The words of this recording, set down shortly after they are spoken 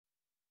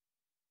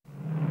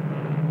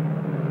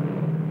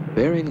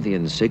Bearing the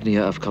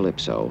insignia of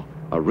Calypso,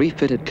 a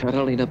refitted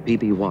Catalina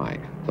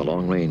PBY, the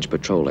long-range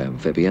patrol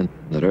amphibian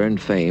that earned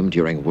fame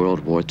during World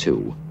War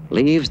II,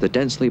 leaves the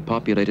densely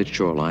populated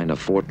shoreline of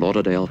Fort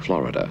Lauderdale,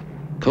 Florida,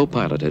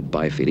 co-piloted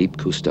by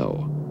Philippe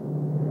Cousteau.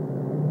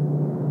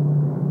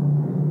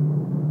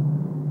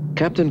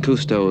 Captain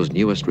Cousteau's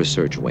newest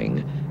research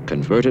wing,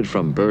 converted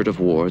from bird of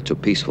war to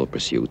peaceful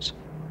pursuits,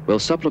 will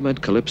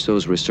supplement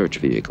Calypso's research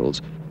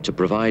vehicles to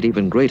provide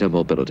even greater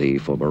mobility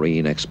for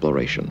marine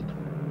exploration.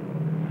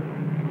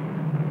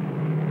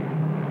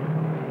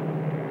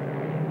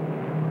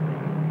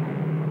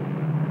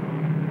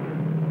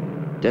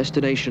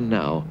 Destination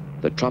now,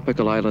 the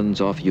tropical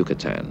islands off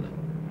Yucatan,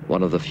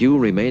 one of the few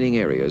remaining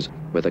areas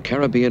where the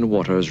Caribbean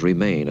waters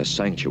remain a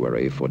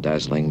sanctuary for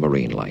dazzling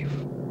marine life.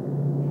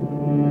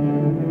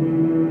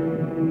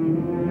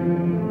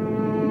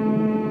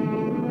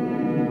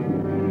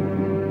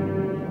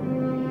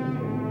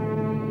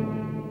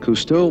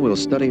 Cousteau will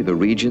study the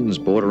regions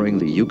bordering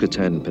the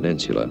Yucatan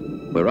Peninsula,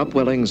 where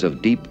upwellings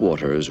of deep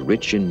waters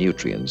rich in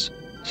nutrients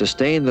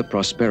sustain the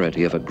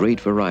prosperity of a great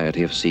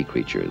variety of sea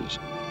creatures.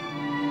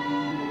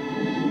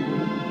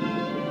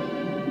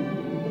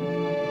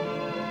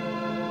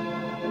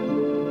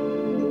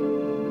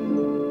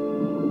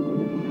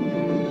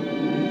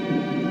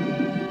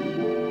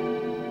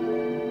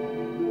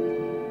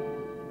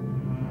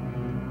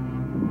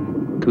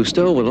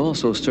 Cousteau will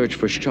also search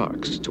for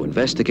sharks to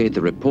investigate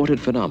the reported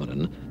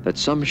phenomenon that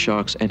some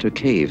sharks enter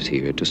caves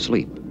here to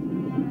sleep.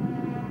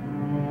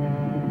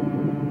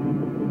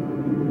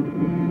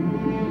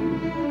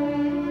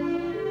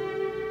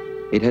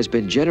 It has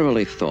been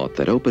generally thought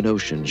that open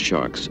ocean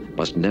sharks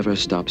must never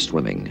stop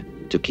swimming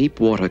to keep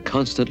water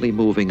constantly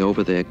moving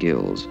over their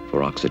gills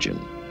for oxygen.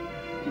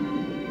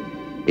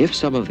 If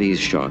some of these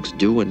sharks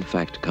do in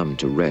fact come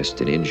to rest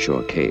in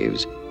inshore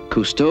caves,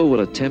 Cousteau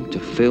will attempt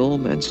to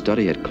film and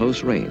study at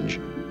close range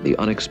the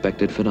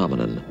unexpected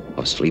phenomenon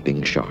of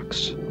sleeping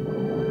sharks.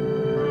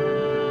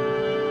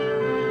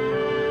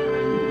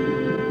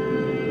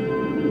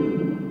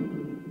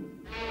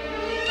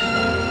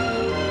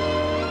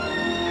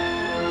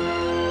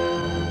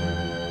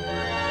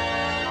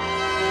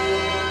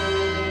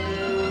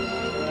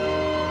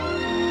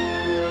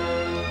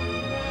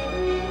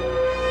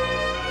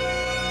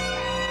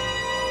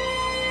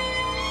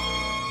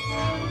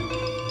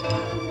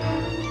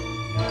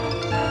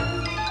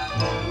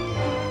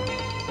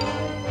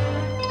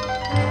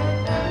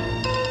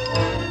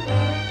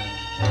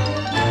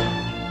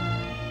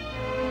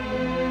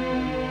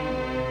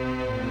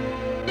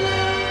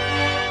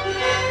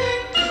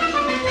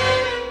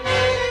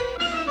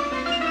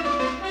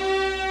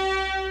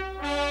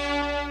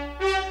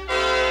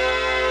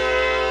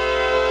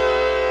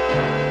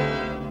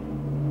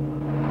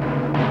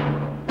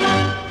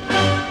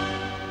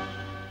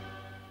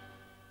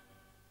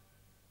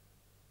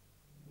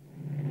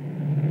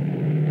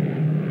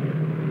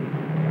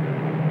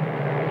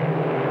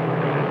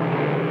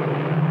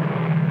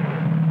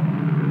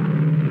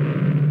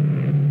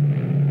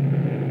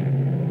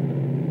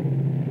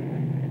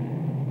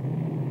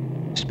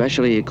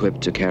 Specially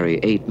equipped to carry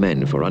 8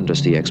 men for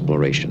undersea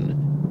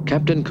exploration,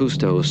 Captain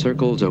Cousteau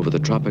circles over the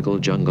tropical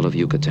jungle of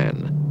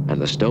Yucatan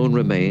and the stone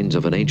remains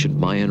of an ancient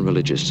Mayan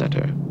religious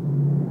center.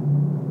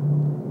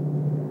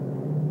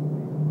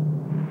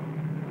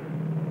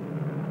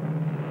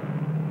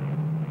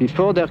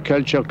 Before their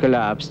culture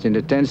collapsed in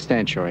the 10th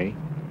century,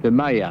 the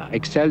Maya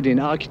excelled in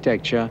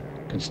architecture,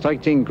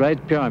 constructing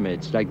great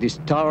pyramids like this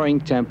towering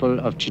temple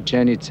of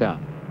Chichen Itza.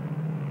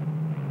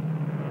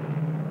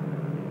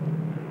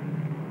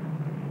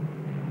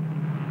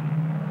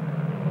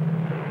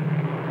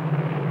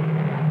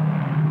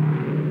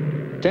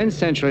 10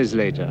 centuries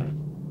later,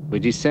 we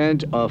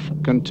descend off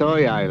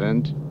Contoy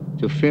Island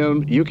to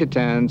film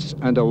Yucatan's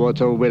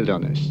underwater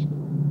wilderness.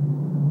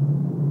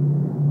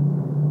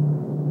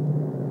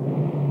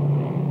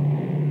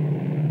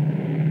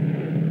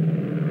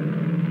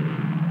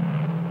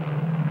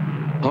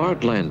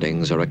 Hard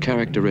landings are a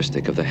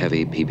characteristic of the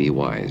heavy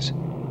PBYs.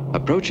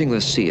 Approaching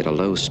the sea at a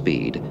low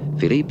speed,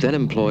 Philippe then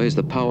employs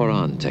the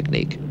power-on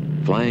technique,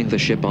 flying the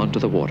ship onto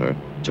the water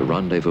to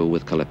rendezvous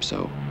with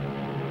Calypso.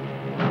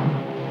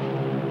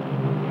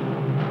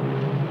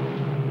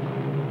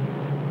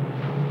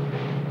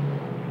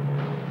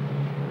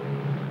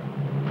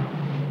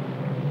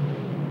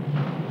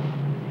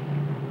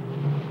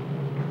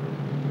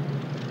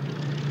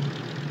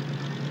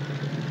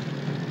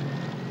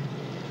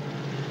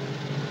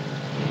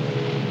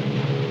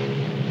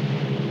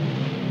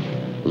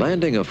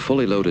 Landing a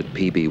fully loaded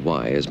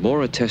PBY is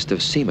more a test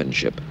of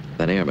seamanship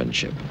than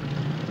airmanship.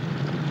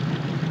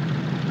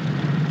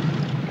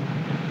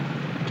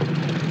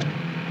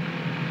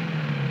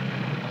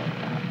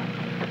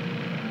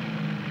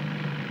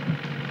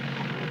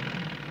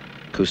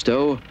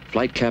 Cousteau,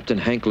 Flight Captain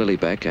Hank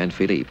Lillebeck, and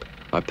Philippe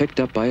are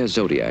picked up by a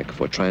Zodiac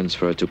for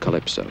transfer to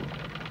Calypso.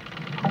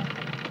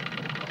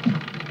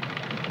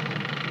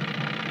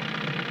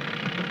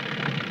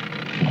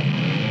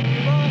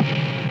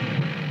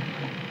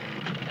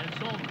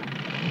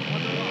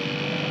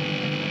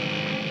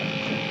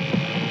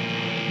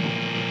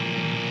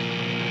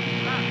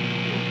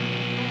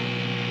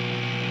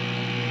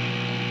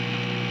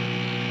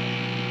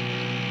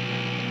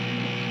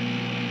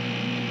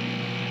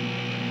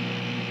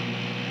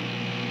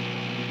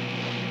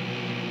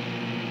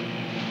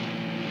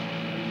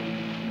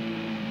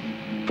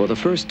 For the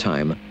first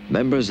time,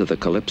 members of the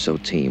Calypso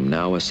team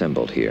now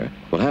assembled here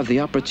will have the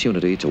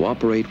opportunity to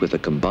operate with the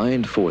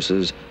combined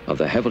forces of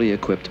the heavily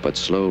equipped but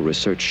slow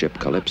research ship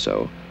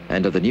Calypso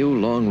and of the new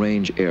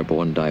long-range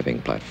airborne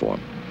diving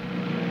platform.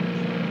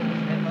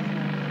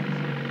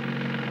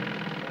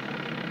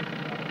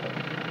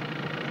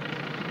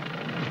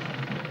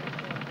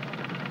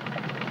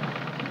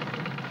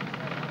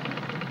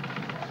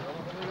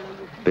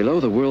 Below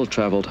the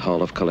world-traveled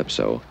hull of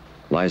Calypso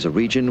lies a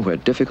region where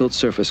difficult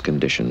surface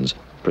conditions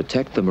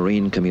protect the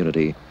marine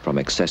community from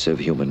excessive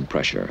human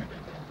pressure.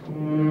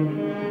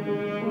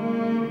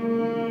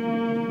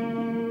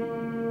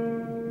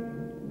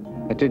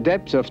 At a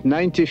depth of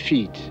 90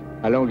 feet,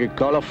 along a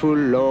colorful,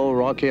 low,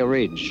 rocky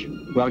ridge,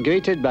 we are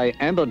greeted by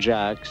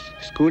amberjacks,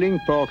 schooling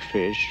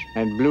porkfish,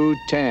 and blue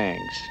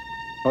tangs.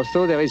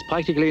 Although there is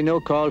practically no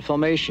coral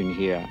formation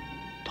here,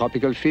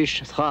 tropical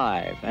fish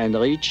thrive and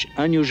reach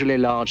unusually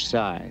large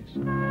size.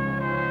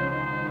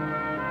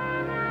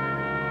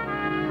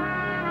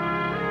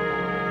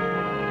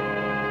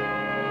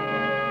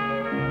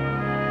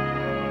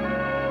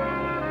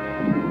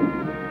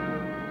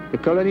 The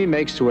colony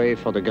makes way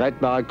for the great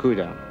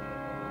barracuda,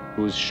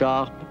 whose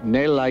sharp,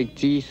 nail-like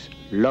teeth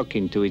lock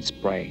into its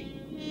prey.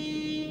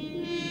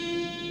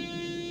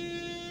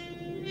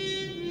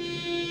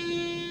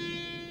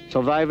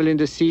 Survival in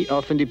the sea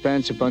often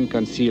depends upon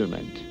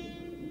concealment.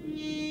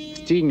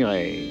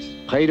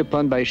 Stingrays, preyed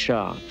upon by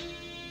sharks,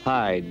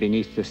 hide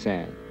beneath the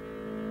sand.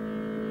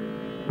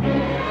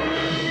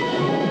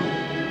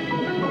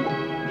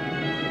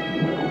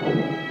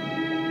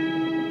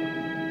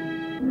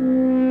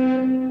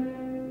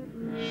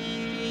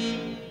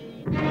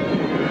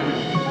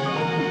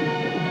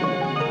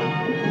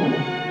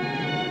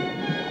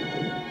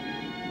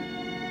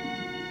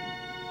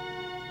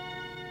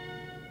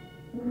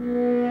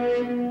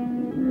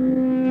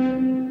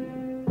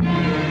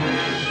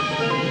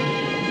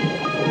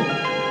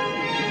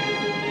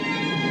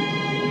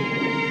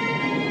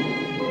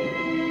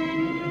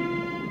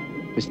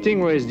 The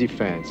stingray's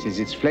defense is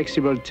its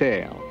flexible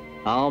tail,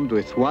 armed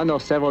with one or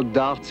several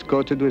darts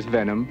coated with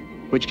venom,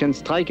 which can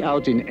strike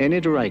out in any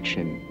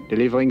direction,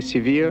 delivering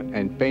severe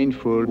and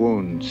painful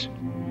wounds.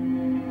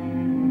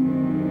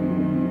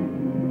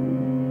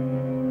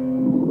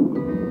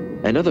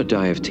 Another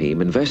dive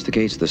team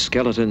investigates the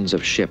skeletons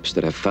of ships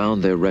that have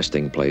found their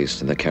resting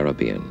place in the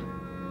Caribbean.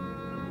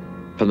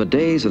 From the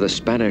days of the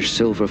Spanish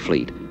Silver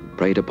Fleet,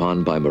 preyed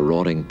upon by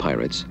marauding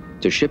pirates,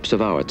 to ships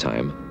of our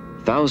time,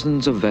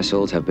 thousands of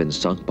vessels have been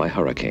sunk by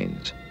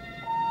hurricanes.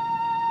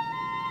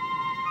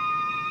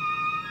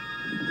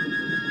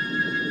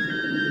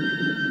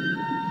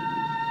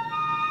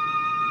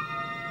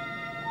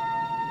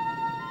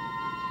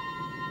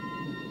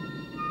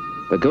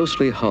 The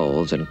ghostly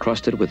hulls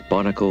encrusted with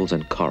barnacles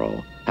and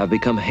coral have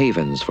become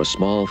havens for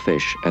small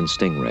fish and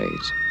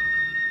stingrays.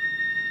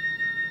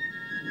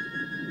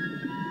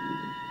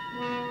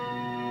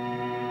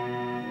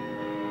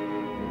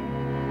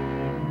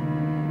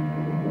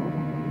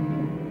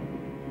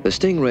 The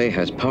stingray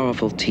has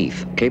powerful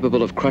teeth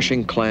capable of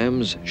crushing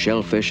clams,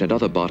 shellfish, and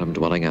other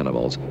bottom-dwelling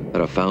animals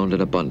that are found in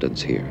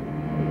abundance here.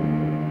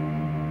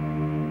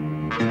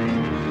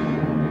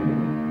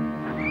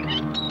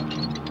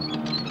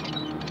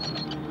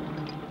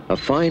 A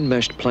fine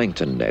meshed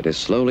plankton net is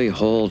slowly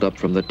hauled up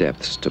from the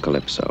depths to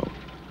Calypso.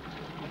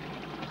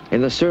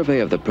 In the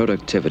survey of the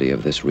productivity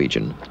of this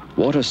region,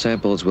 water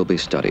samples will be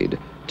studied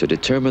to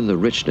determine the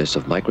richness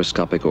of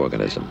microscopic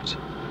organisms.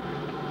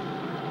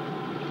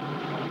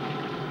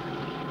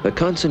 The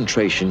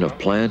concentration of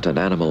plant and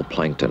animal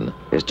plankton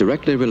is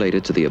directly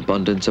related to the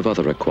abundance of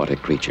other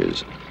aquatic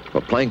creatures,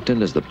 for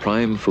plankton is the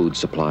prime food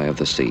supply of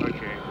the sea.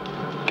 Okay.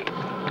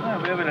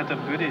 We have a lot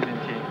of goodies in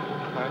here.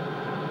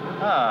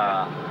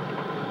 Ah.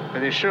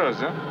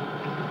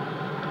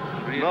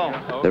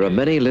 There are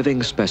many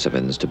living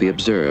specimens to be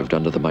observed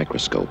under the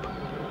microscope.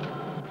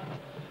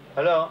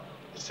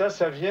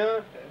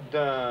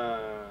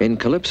 In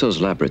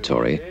Calypso's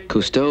laboratory,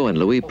 Cousteau and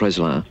Louis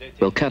Preslin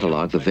will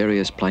catalog the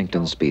various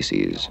plankton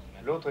species.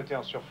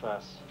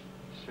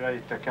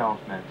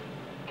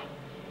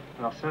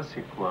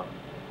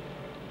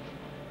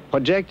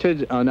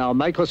 Projected on our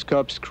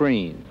microscope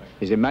screen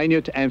is a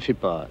minute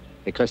amphipod,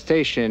 a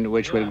crustacean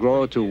which will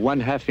grow to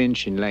 1/2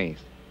 inch in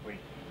length.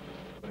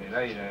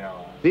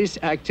 This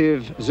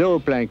active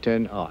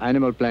zooplankton, or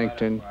animal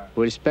plankton,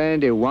 will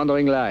spend a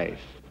wandering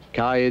life,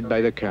 carried by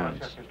the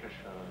currents.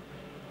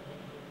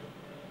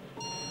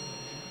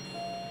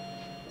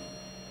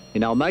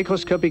 In our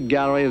microscopic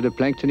gallery of the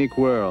planktonic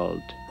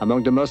world,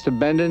 among the most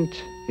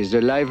abundant is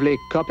the lively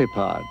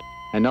copepod,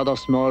 another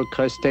small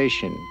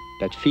crustacean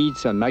that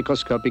feeds on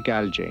microscopic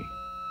algae.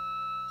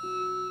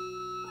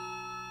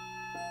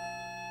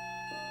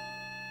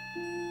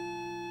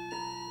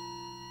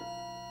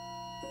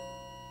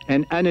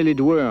 An annelid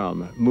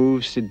worm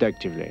moves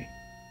seductively.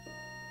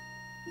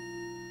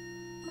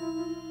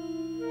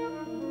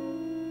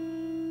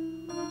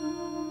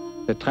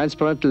 The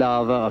transparent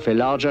larva of a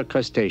larger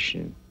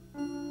crustacean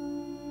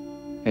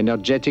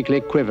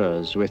energetically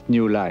quivers with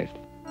new life.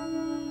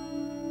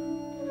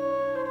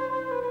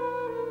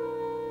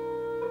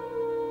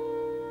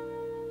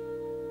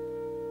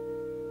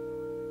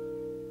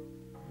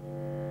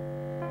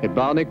 A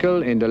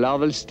barnacle in the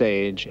larval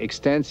stage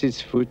extends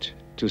its foot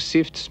to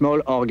sift small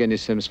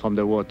organisms from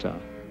the water.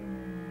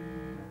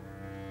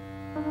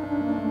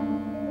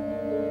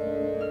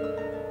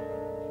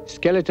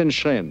 Skeleton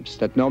shrimps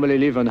that normally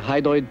live on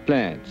hydroid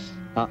plants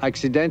are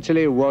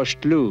accidentally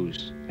washed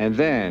loose and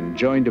then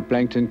join the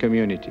plankton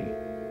community.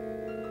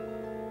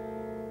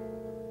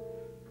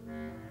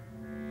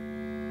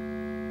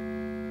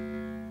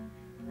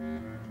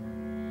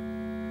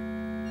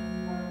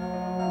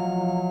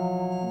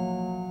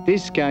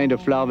 This kind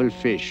of larval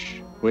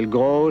fish will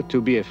grow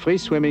to be a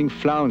free-swimming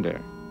flounder.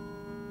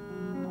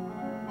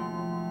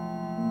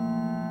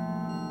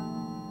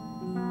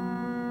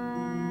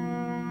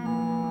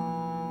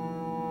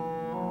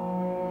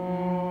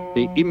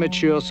 The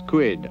immature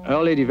squid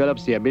early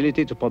develops the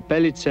ability to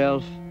propel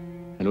itself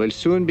and will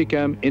soon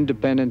become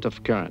independent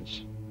of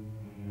currents.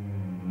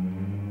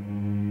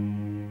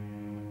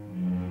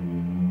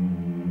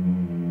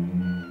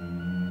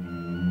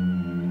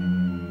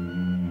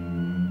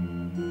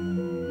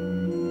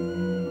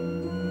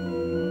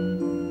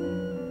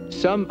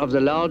 Some of the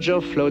larger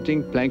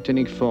floating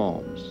planktonic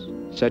forms,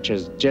 such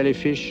as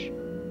jellyfish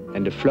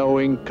and the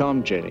flowing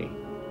comb jelly,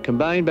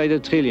 combined by the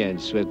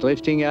trillions with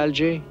drifting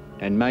algae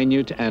and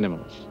minute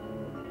animals.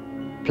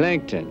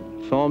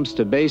 Plankton forms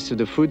the base of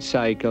the food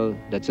cycle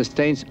that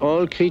sustains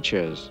all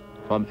creatures,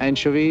 from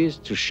anchovies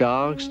to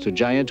sharks to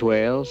giant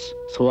whales,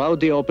 throughout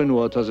the open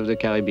waters of the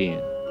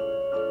Caribbean.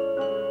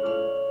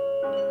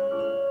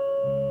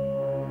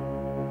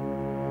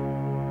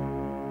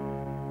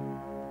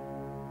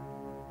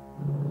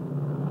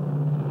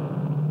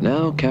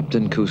 Now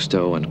Captain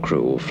Cousteau and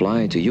crew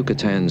fly to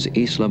Yucatan's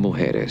Isla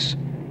Mujeres,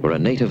 where a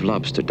native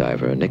lobster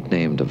diver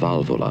nicknamed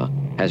Valvula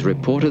has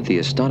reported the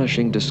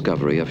astonishing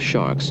discovery of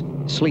sharks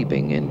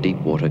sleeping in deep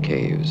water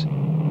caves.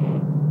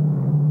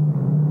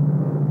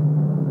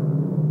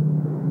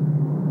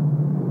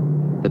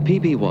 The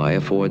PBY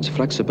affords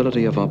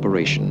flexibility of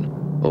operation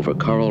over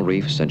coral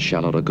reefs and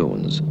shallow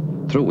lagoons,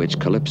 through which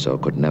Calypso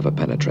could never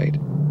penetrate.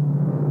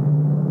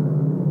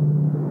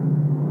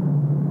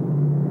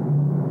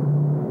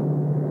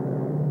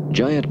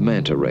 Giant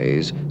manta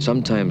rays,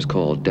 sometimes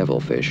called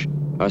devilfish,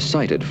 are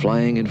sighted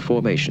flying in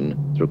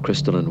formation through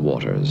crystalline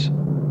waters.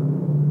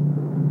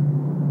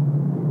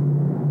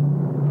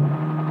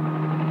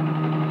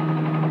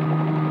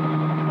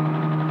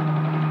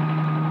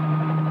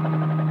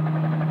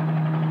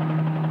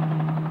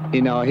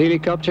 In our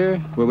helicopter,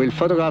 we will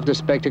photograph the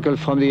spectacle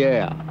from the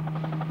air,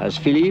 as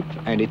Philippe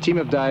and a team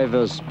of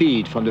divers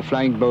speed from the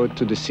flying boat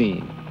to the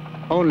scene.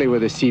 Only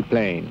with a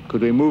seaplane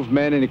could we move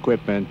men and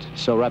equipment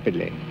so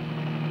rapidly.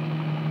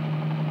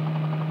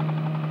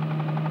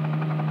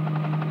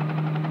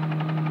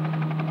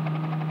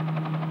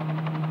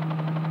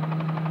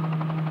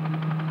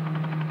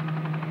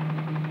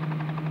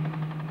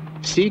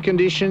 Sea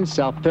conditions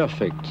are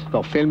perfect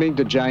for filming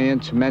the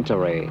giant manta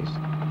rays.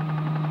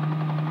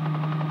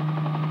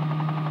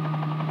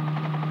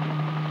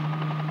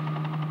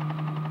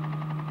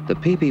 The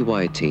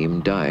PBY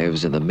team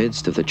dives in the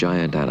midst of the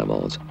giant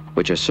animals,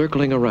 which are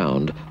circling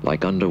around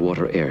like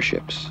underwater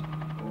airships.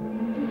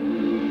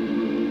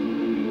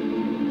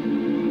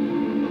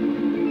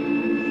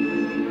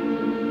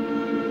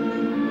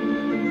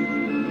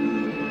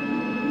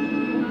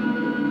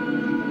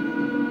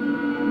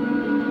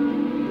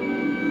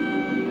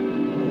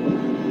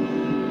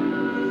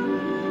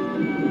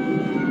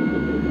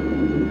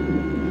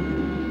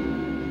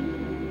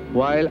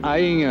 While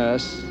eyeing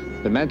us,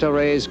 the manta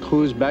rays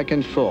cruise back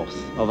and forth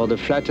over the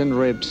flattened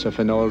ribs of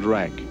an old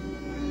wreck.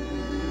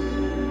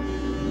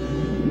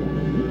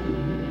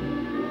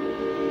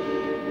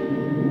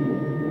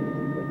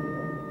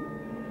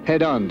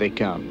 Head on they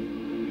come.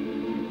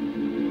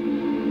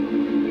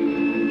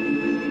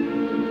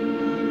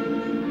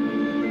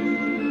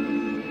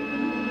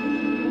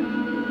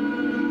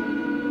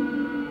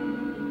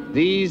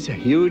 These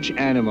huge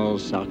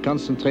animals are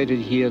concentrated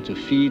here to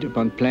feed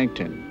upon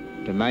plankton,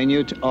 the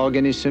minute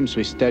organisms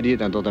we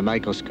studied under the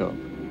microscope.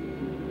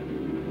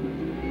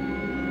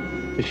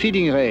 The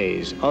feeding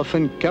rays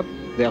often cup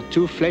their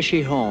two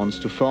fleshy horns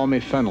to form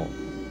a funnel.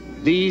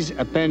 These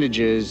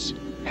appendages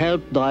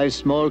help drive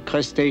small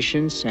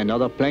crustaceans and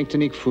other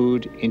planktonic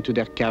food into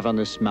their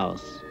cavernous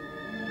mouths.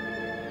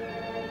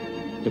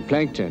 The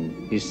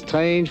plankton is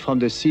strained from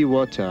the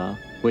seawater,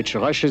 which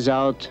rushes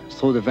out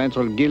through the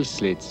ventral gill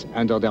slits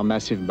under their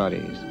massive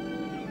bodies.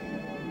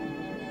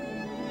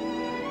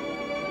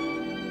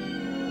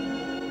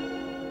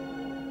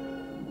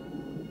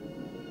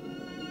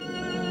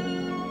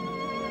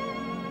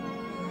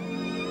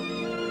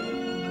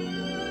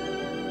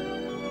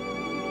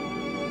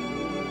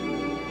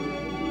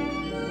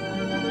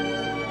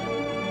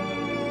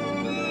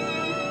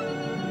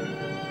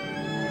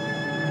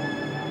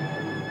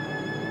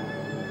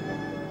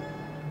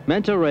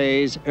 Manta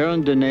rays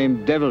earned the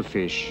name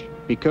devilfish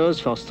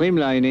because for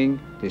streamlining,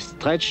 they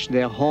stretch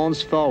their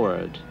horns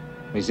forward,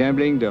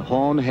 resembling the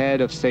horned head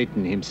of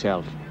Satan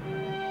himself.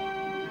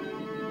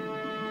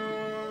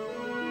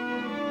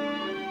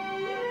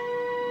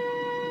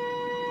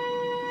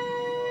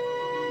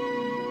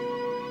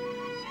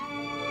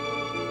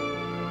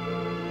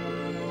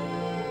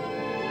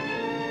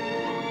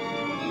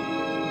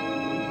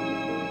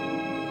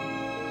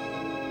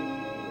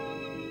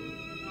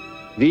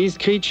 These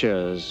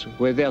creatures,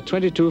 with their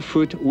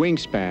 22-foot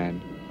wingspan,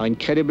 are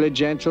incredibly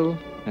gentle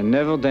and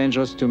never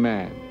dangerous to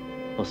man,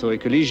 although a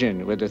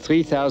collision with the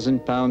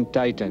 3,000-pound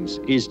titans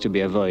is to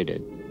be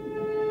avoided.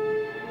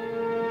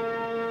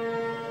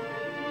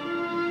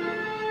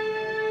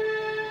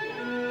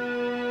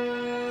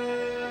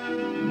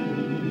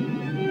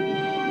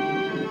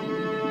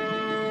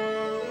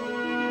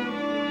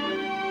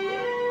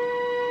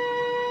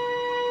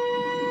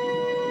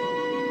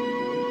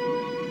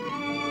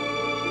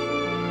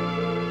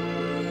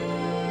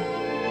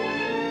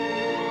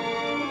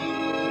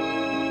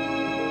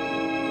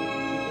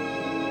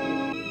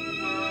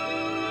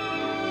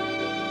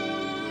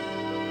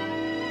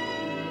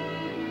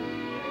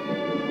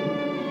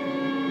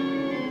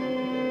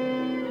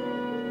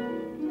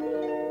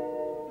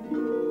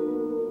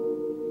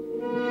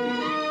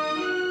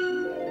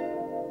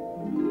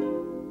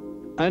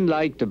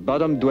 Unlike the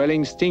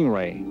bottom-dwelling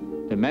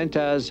stingray, the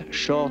manta's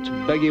short,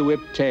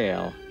 buggy-whip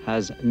tail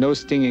has no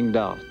stinging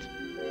dart.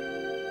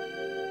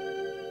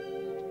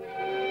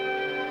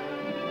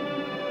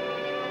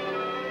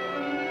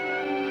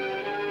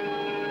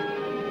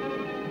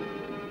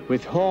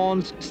 With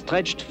horns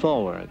stretched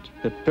forward,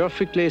 the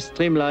perfectly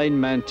streamlined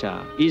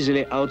manta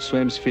easily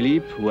outswims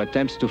Philippe, who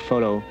attempts to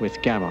follow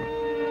with camera.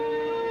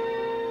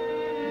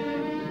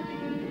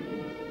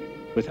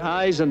 With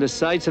eyes on the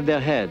sides of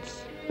their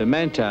heads, the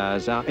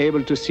mantas are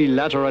able to see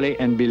laterally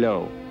and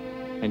below,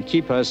 and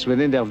keep us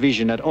within their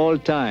vision at all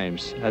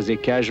times as they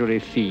casually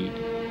feed.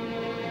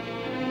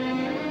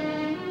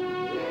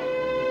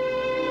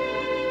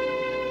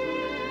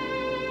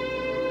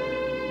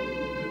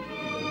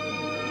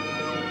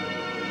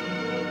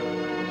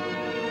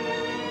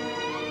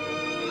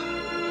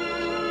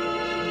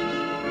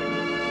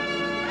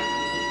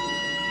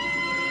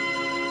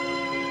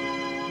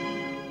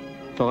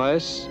 For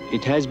us,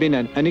 it has been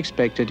an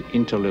unexpected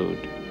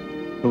interlude.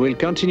 We will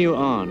continue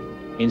on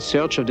in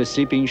search of the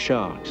sleeping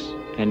sharks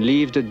and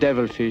leave the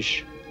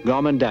devilfish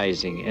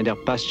gormandizing in their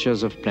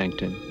pastures of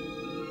plankton.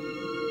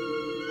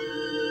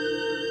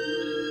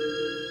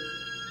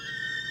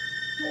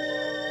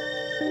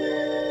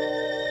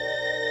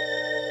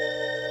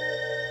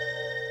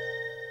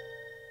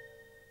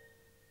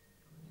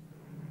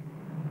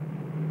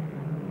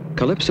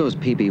 Calypso's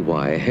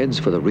PBY heads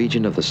for the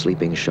region of the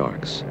sleeping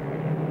sharks.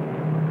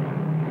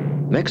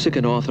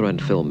 Mexican author and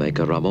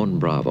filmmaker Ramon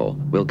Bravo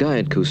will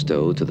guide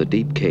Cousteau to the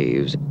deep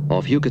caves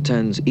of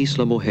Yucatan's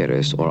Isla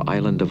Mujeres, or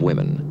Island of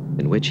Women,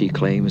 in which he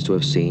claims to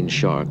have seen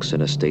sharks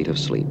in a state of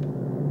sleep.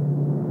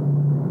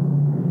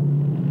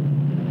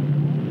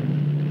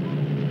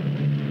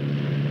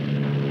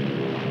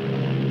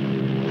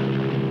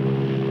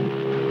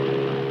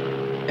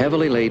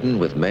 Heavily laden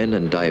with men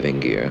and diving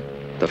gear,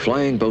 the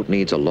flying boat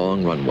needs a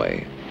long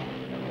runway.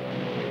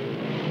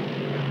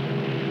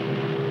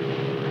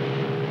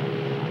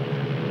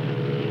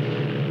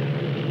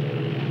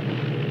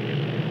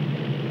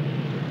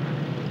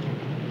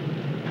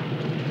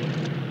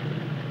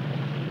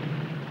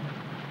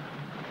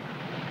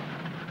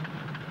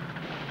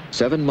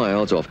 Seven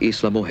miles off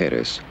Isla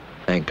Mujeres,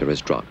 anchor is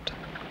dropped.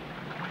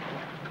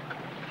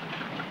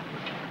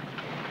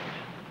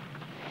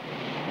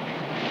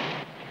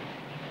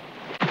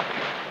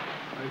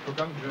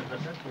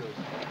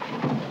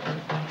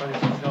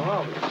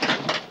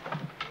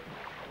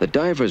 The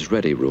diver's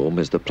ready room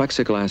is the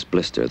plexiglass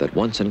blister that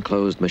once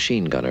enclosed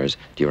machine gunners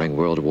during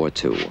World War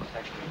II.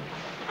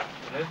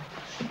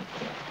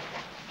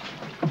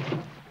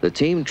 The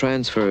team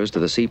transfers to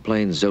the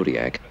seaplane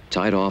Zodiac,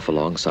 tied off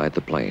alongside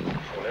the plane.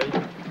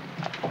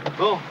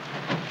 Bon.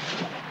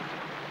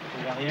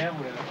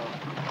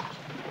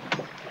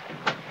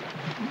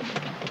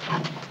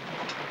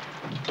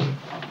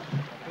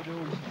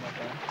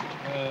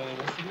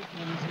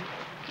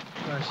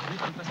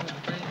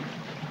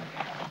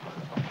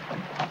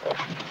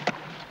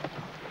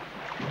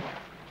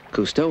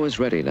 Cousteau is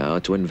ready now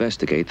to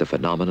investigate the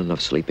phenomenon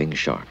of sleeping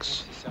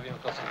sharks.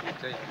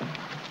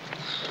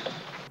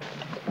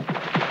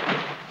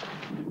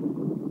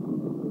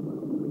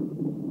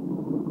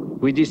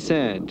 We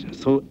descend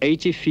through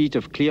 80 feet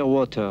of clear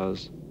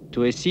waters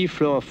to a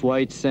seafloor of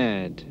white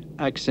sand,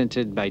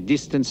 accented by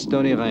distant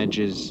stony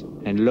ranges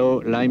and low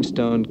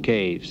limestone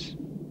caves.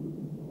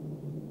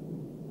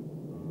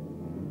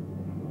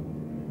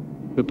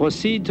 We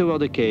proceed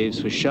toward the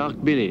caves with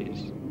shark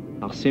billies,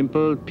 our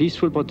simple,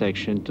 peaceful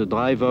protection to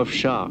drive off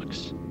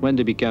sharks when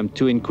they become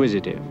too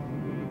inquisitive.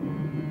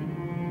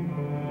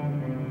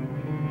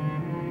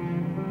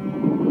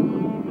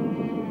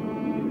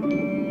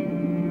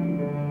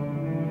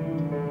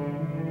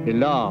 A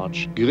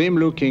large,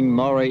 grim-looking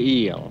moray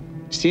eel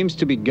seems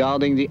to be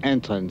guarding the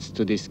entrance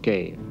to this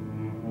cave.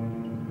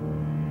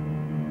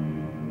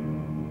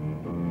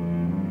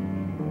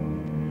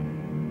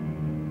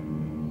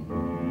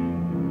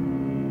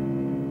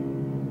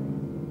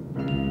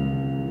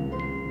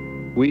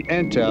 We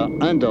enter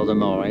under the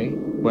moray,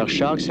 where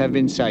sharks have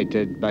been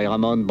sighted by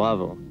Ramon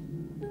Bravo.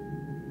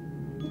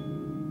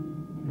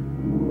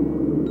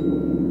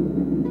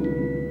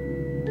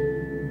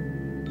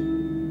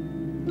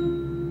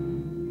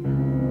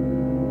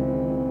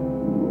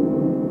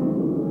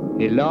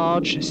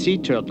 large sea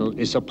turtle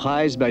is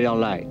surprised by your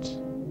light.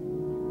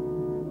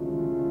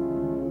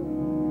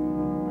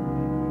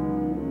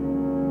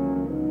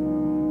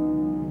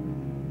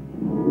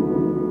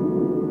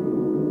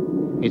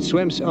 It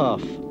swims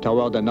off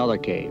toward another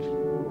cave.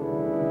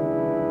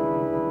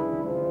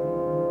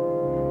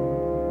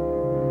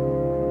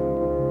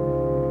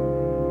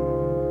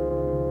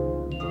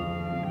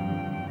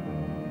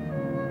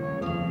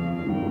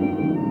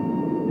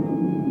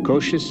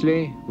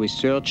 Cautiously, we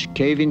search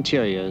cave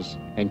interiors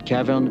and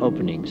cavern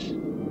openings.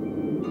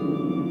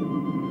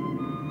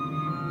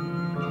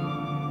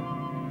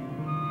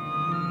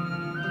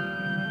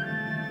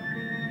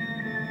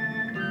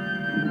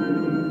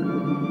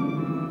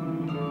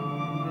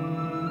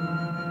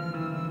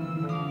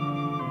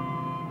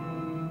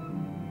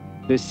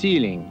 The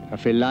ceiling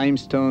of a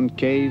limestone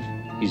cave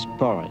is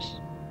porous.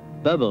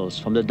 Bubbles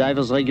from the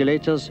diver's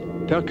regulators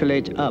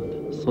percolate up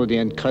through the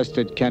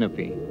encrusted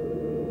canopy.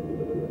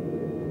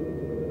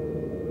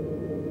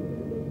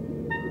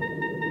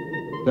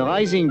 The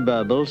rising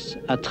bubbles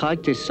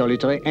attract a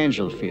solitary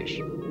angelfish.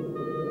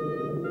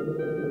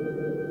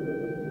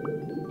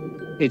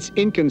 It's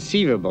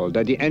inconceivable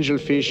that the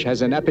angelfish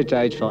has an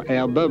appetite for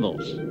air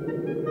bubbles.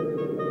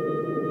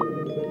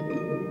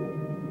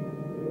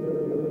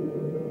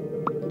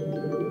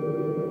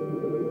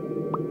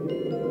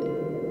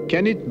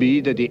 Can it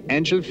be that the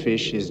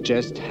angelfish is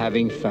just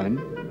having fun?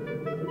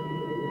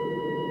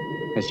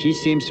 As he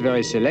seems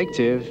very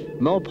selective,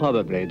 more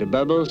probably the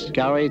bubbles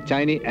carry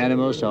tiny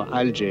animals or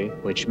algae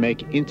which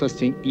make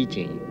interesting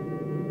eating.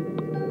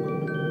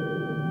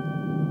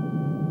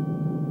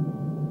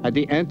 At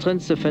the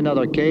entrance of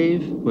another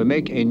cave, we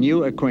make a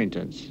new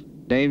acquaintance,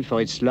 named for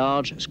its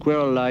large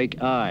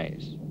squirrel-like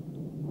eyes.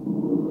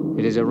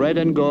 It is a red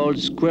and gold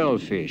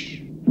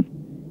squirrelfish.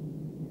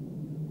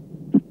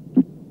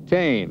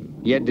 Tame,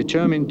 yet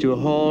determined to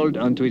hold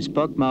onto its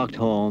pockmarked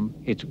home,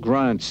 it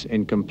grunts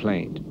in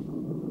complaint.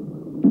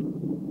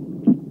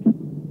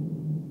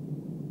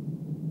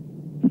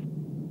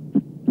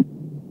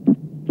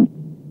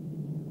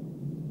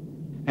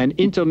 An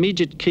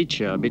intermediate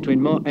creature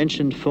between more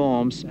ancient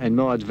forms and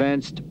more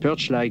advanced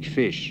perch-like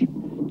fish,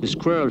 the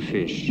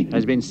squirrelfish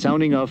has been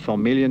sounding off for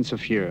millions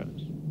of years.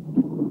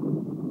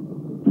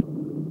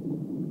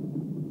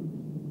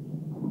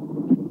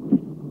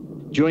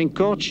 During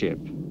courtship,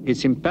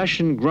 its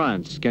impassioned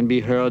grunts can be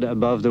heard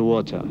above the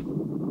water.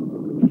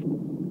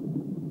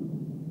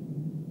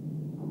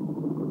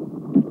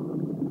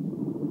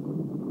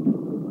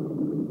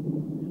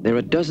 There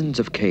are dozens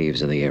of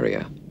caves in the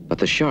area, but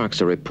the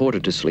sharks are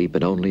reported to sleep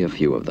in only a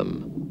few of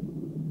them.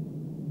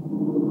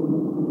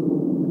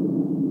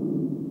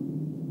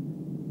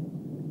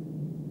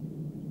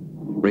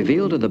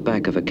 Revealed in the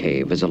back of a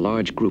cave is a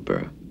large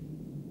grouper.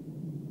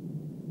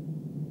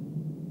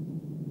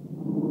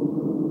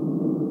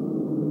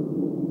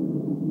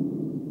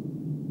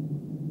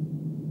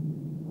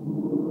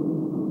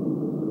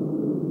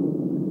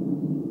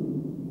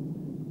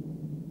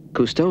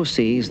 Cousteau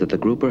sees that the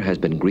grouper has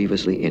been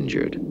grievously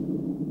injured.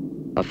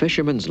 A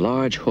fisherman's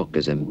large hook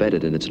is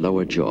embedded in its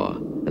lower jaw,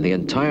 and the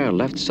entire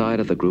left side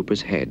of the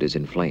grouper's head is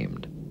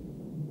inflamed.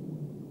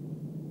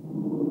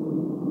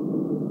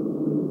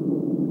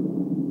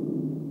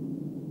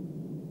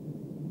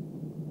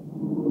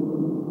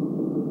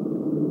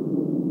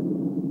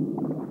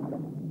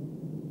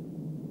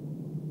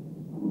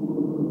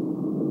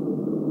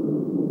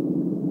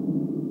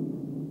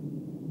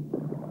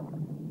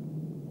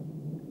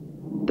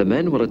 The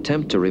men will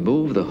attempt to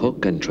remove the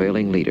hook and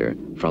trailing leader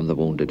from the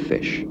wounded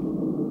fish.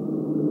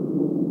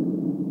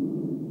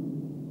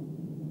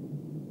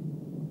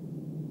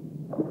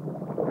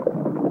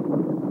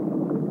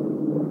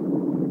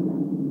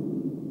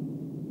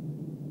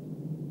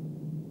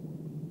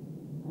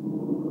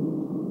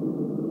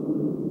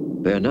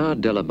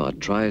 Bernard Delamotte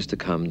tries to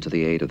come to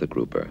the aid of the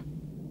grouper.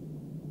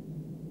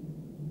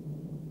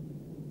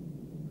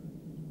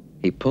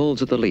 He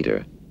pulls at the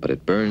leader, but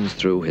it burns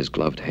through his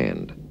gloved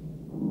hand.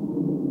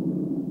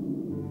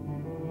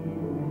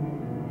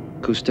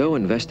 Cousteau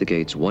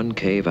investigates one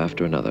cave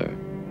after another.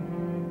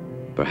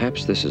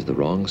 Perhaps this is the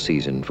wrong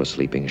season for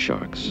sleeping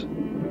sharks.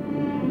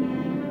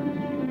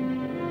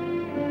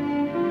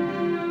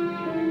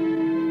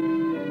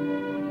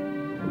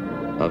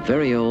 A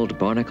very old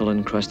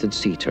barnacle-encrusted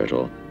sea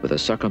turtle with a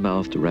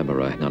sucker-mouthed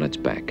remora on its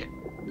back.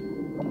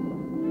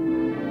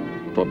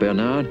 For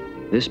Bernard,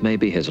 this may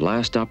be his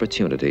last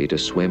opportunity to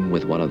swim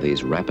with one of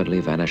these rapidly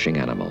vanishing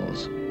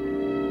animals.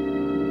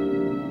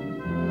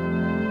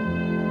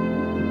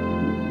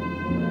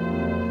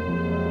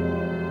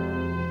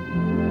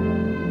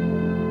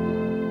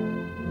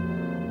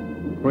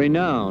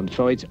 Renowned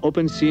for its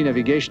open-sea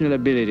navigational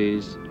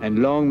abilities and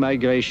long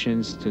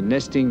migrations to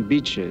nesting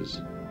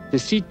beaches, the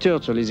sea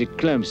turtle is a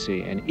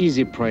clumsy and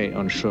easy prey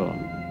on shore.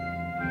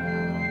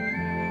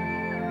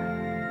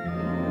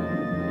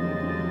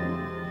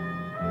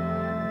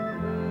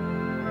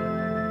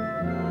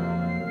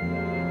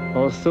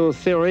 Although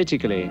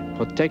theoretically,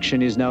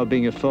 protection is now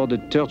being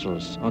afforded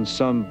turtles on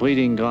some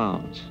breeding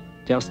grounds,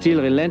 they are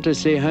still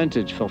relentlessly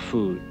hunted for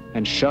food.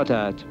 and shot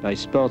at by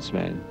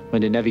sportsmen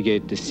when they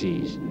navigate the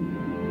seas.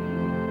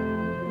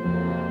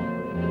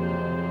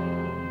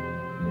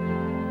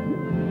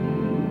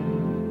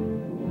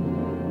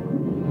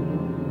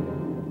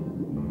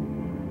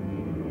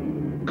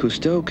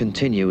 Cousteau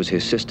continues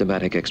his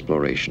systematic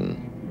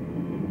exploration.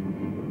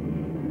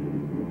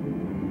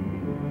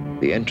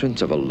 The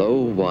entrance of a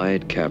low,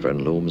 wide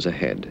cavern looms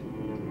ahead.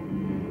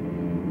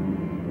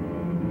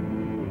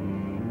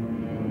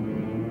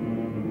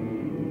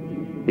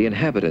 The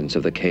inhabitants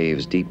of the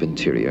cave's deep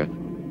interior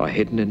are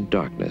hidden in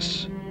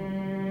darkness.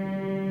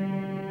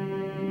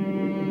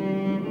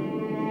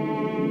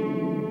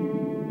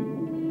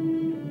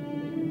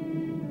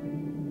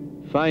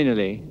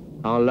 Finally,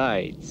 our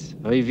lights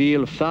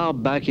reveal far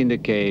back in the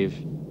cave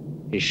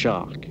a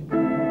shark.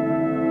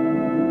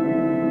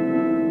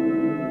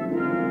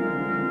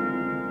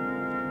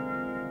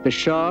 The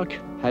shark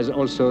has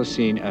also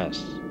seen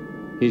us.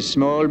 His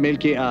small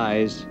milky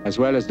eyes, as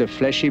well as the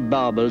fleshy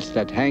barbels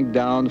that hang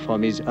down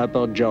from his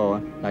upper jaw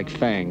like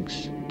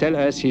fangs, tell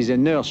us he's a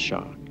nurse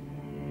shark.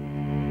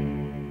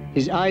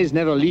 His eyes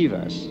never leave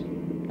us,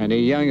 and a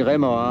young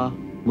remora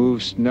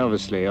moves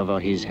nervously over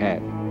his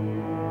head.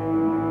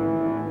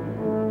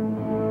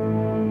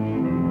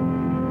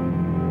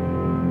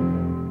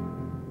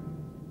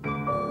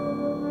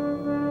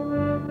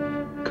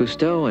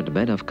 Cousteau and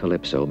men of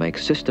Calypso make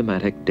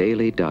systematic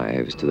daily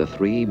dives to the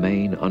three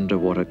main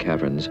underwater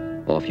caverns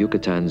off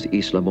Yucatan's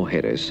Isla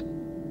Mujeres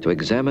to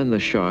examine the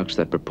sharks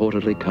that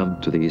purportedly come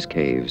to these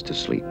caves to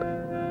sleep.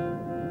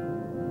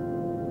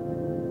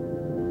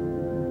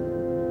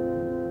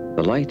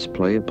 The lights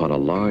play upon a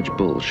large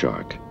bull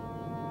shark.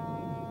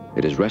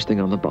 It is resting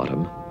on the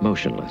bottom,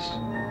 motionless.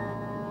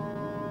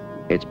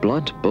 Its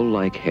blunt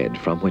bull-like head,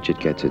 from which it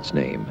gets its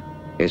name,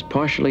 is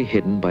partially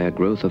hidden by a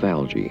growth of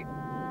algae.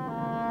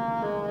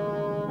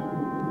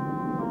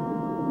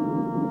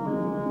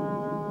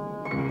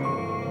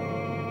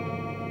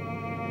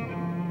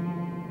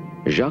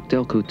 Jacques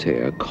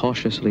Cousteau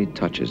cautiously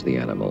touches the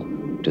animal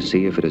to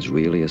see if it is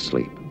really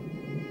asleep.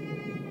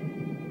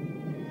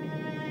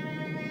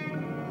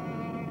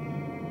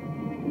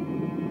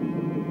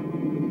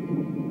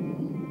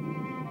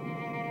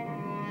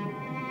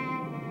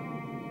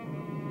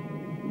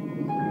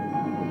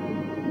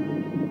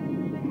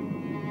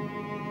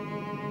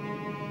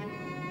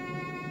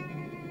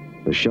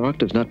 The shark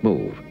does not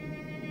move,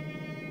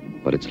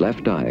 but its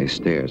left eye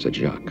stares at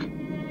Jacques.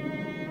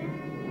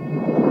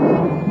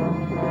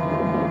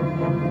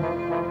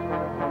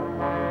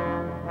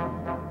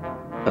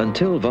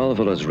 Until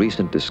Valvola's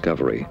recent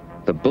discovery,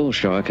 the bull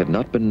shark had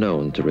not been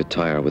known to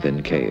retire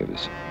within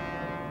caves.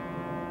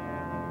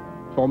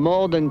 For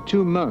more than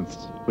 2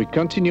 months, we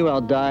continue our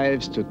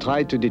dives to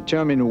try to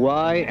determine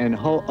why and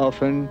how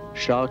often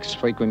sharks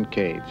frequent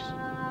caves.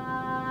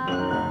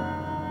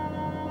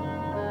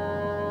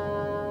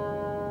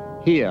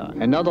 Here,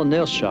 another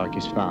nurse shark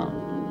is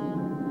found.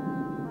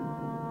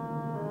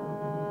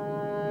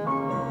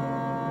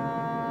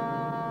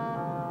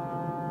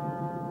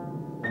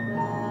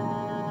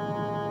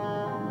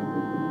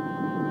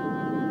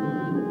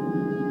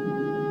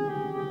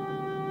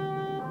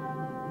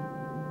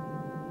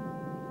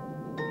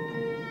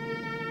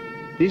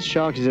 This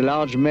shark is a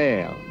large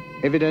male,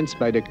 evidenced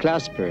by the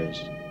claspers,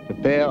 a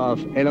pair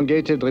of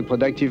elongated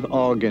reproductive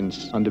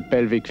organs on the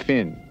pelvic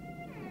fin.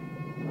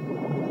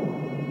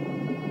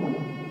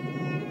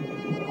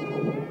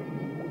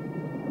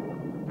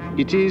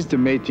 It is the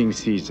mating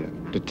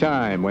season, the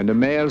time when the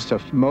males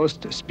of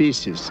most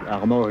species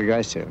are more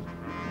aggressive.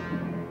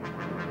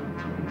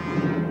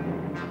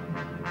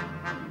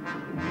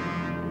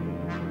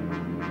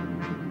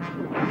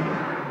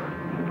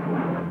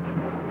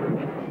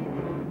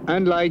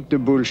 Unlike the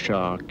bull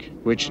shark,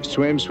 which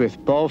swims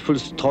with powerful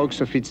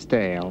strokes of its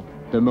tail,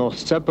 the more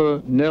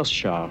supple nurse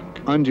shark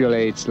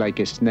undulates like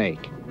a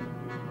snake.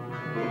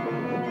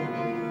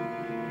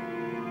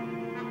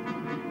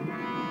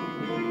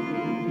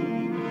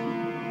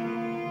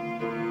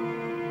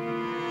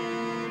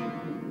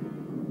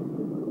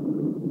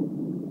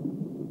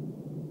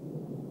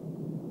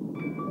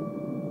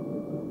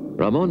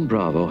 Ramon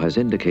Bravo has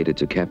indicated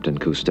to Captain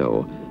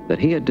Cousteau that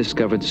he had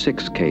discovered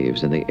 6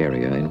 caves in the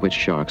area in which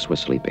sharks were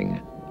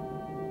sleeping.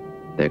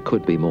 There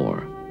could be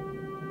more.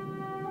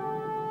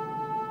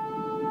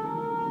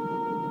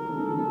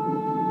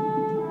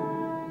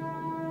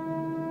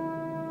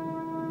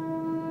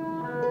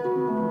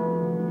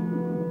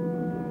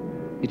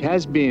 It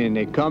has been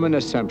a common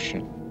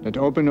assumption that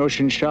open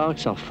ocean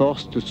sharks are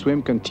forced to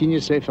swim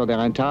continuously for their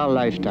entire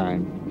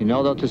lifetime in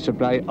order to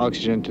supply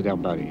oxygen to their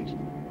bodies.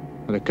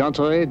 On the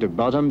contrary, the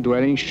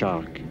bottom-dwelling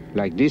shark,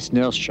 like this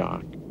nurse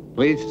shark,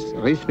 breathes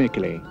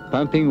rhythmically,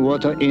 pumping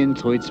water in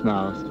through its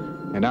mouth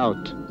and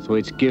out through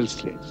its gill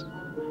slits.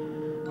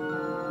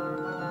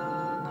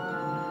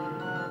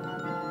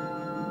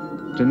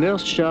 The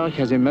nurse shark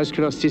has a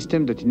muscular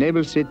system that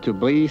enables it to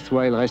breathe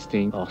while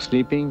resting or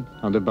sleeping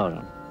on the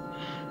bottom.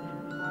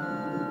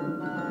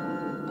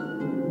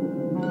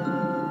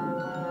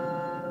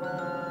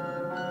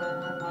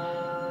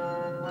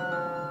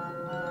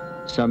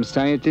 Some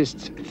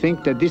scientists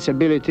think that this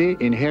ability,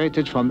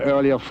 inherited from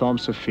earlier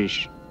forms of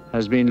fish,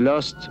 has been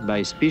lost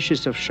by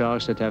species of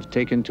sharks that have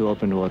taken to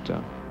open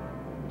water.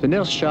 The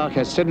nurse shark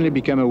has suddenly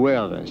become aware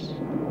of us.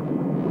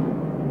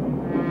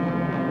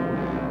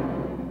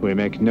 We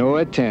make no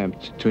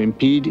attempt to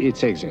impede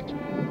its exit.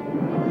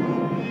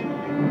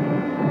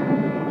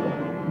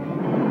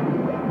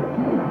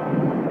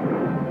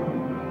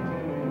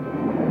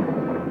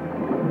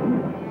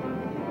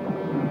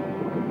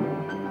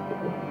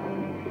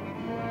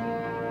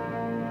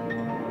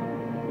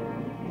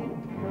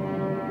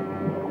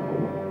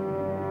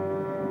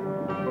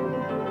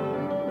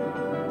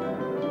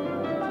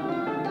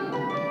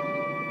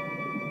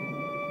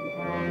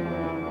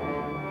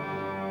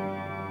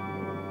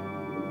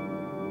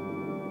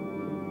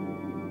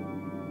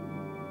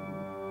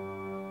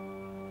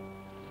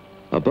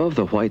 Above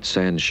the white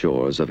sand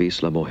shores of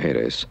Isla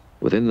Mujeres,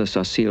 within the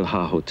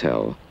Sasilha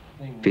Hotel,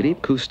 Philippe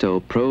Cousteau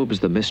probes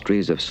the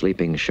mysteries of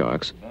sleeping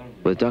sharks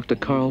with Dr.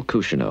 Carl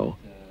Cousteau,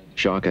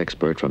 shark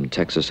expert from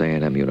Texas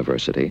A&M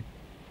University,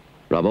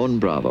 Ramon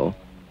Bravo,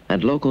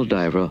 and local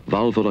diver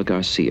Valvula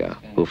Garcia,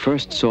 who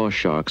first saw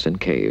sharks in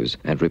caves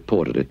and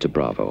reported it to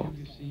Bravo.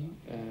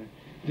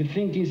 The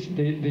thing is,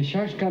 the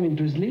sharks coming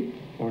to sleep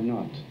or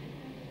not?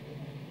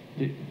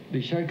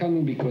 The shark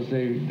coming because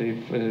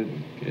they've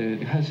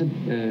has a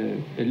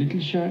little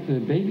shark,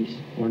 babies,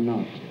 or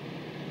not?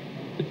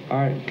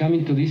 Are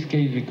coming to this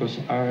cave because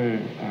are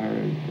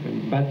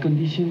bad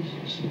conditions?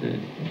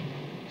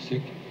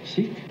 Sick.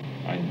 Sick?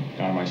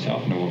 I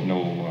myself know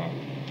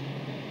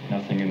of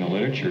nothing in the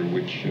literature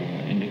which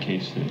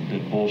indicates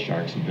that bull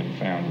sharks have been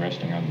found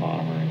resting on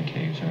bottom or in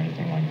caves or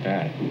anything like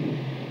that.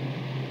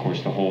 Of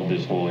course,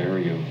 this whole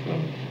area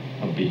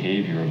of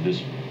behavior of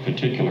this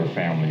particular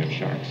family of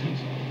sharks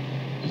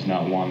is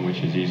not one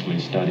which is easily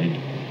studied,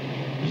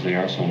 because they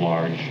are so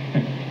large,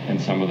 and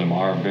some of them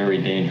are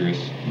very dangerous.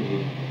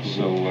 Mm-hmm.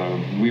 So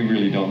we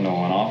really don't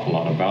know an awful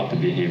lot about the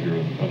behavior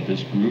of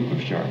this group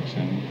of sharks,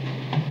 and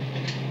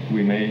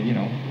we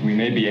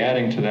may be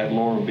adding to that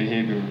lore of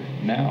behavior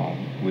now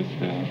with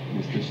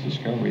this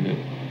discovery that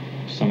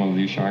some of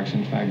these sharks,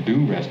 in fact,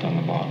 do rest on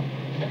the bottom.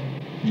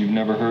 You've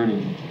never heard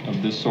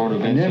of this sort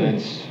of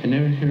incidents? I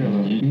never heard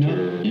of it.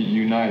 No.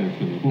 You neither,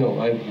 Philippe?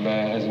 No,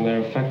 as a matter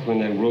of fact,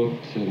 when I wrote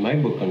my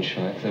book on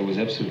sharks, I was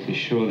absolutely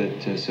sure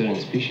that certain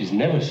species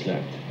never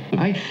slept.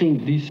 I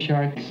think these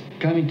sharks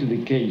come into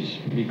the caves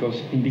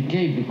because in the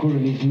cave the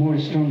current is more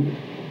stronger.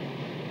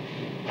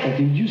 But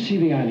if you see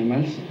the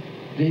animals,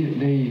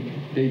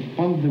 they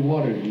pump the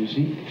water, you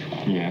see?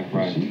 Yeah,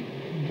 right. See?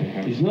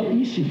 It's not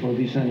easy for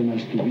these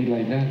animals to be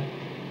like that.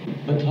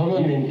 But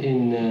Holland,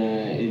 in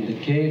the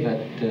cave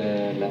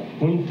at La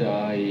Punta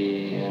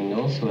and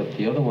also at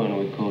the other one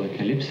we call the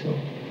Calypso,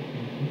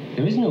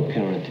 there is no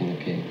current in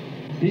the cave.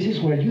 This is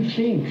what you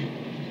think.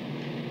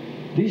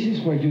 This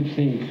is what you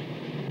think.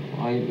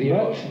 I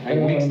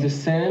mix the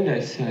sand,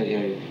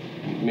 I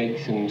make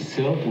some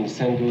silt, and the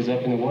sand goes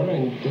up in the water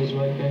and it goes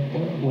right back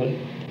down.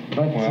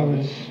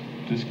 Well,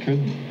 this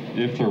could,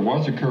 if there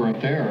was a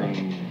current there,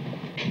 and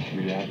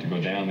we'd have to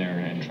go down there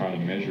and try to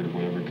measure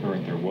whatever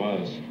current there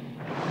was.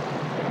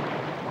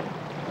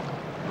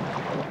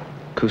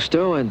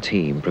 Cousteau and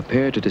team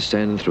prepare to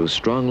descend through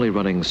strongly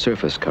running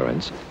surface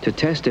currents to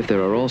test if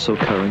there are also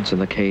currents in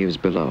the caves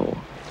below.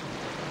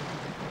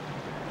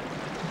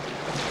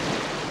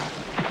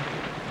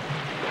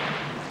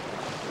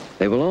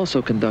 They will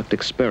also conduct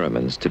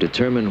experiments to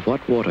determine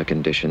what water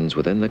conditions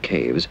within the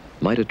caves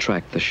might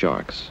attract the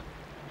sharks.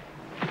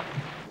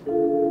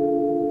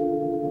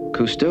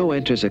 Cousteau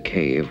enters a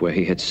cave where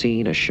he had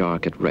seen a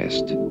shark at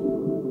rest.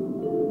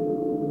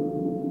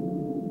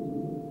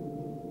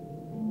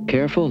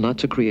 Careful not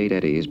to create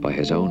eddies by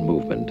his own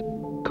movement,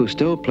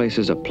 Cousteau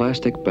places a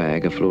plastic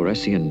bag of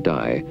fluorescent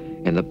dye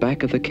in the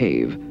back of the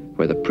cave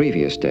where the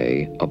previous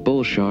day a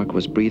bull shark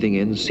was breathing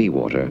in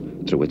seawater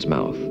through its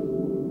mouth.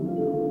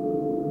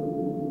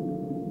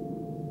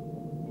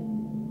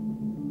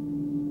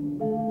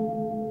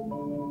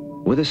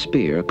 With a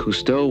spear,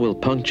 Cousteau will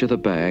puncture the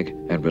bag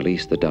and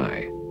release the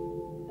dye.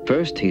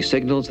 First, he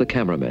signals the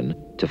cameramen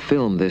to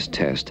film this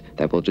test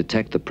that will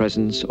detect the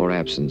presence or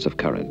absence of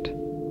current.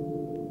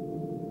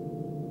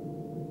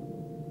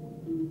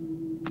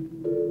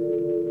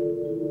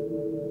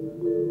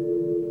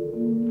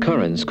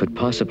 Currents could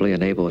possibly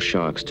enable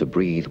sharks to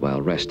breathe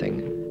while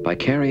resting by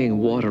carrying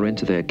water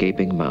into their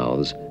gaping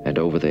mouths and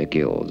over their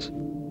gills.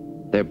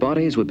 Their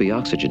bodies would be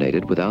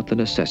oxygenated without the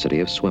necessity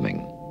of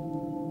swimming.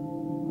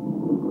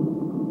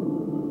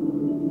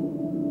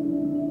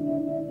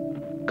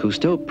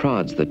 Cousteau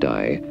prods the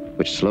dye,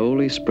 which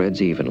slowly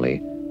spreads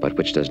evenly, but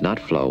which does not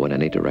flow in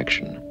any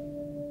direction.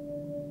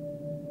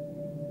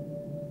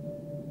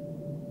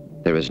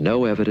 There is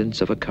no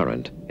evidence of a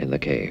current in the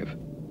cave.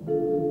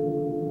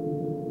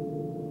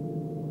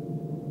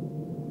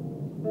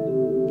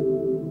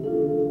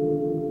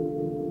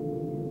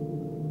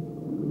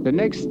 The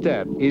next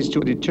step is to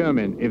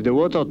determine if the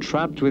water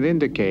trapped within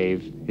the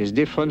cave is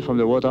different from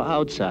the water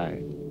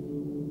outside.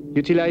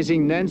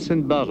 Utilizing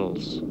Nansen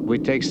bottles, we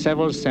take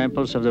several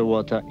samples of the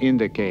water in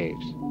the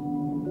caves.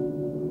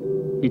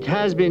 It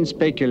has been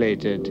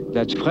speculated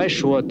that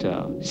fresh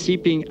water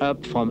seeping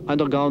up from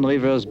underground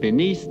rivers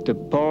beneath the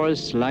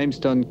porous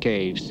limestone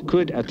caves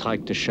could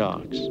attract the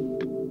sharks.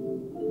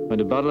 When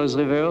the bottle is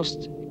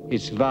reversed,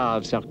 its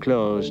valves are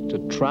closed to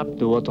trap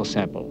the water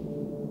sample.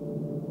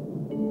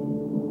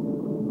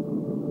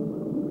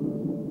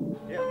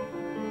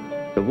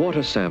 The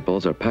water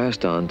samples are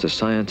passed on to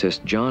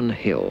scientist John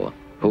Hill,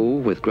 who,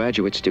 with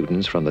graduate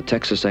students from the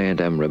Texas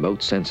A&M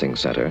Remote Sensing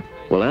Center,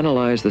 will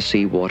analyze the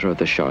seawater of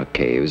the shark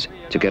caves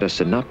to get a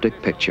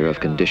synoptic picture of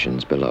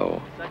conditions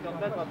below.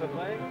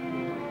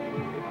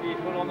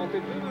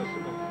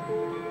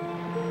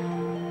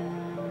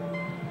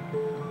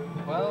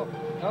 Well,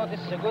 no, this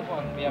is a good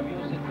one. We have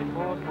used it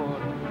before for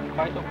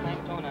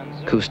phytoplankton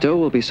and... Cousteau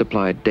will be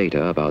supplied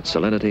data about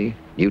salinity,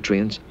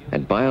 nutrients,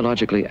 and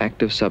biologically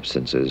active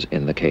substances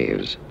in the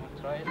caves.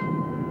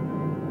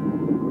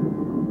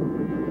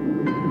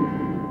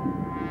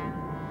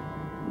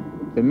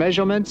 The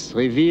measurements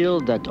reveal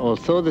that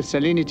although the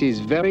salinity is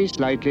very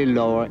slightly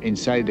lower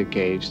inside the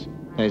caves,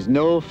 there is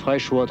no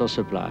fresh water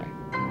supply.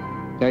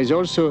 There is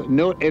also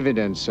no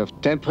evidence of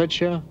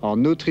temperature or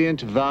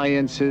nutrient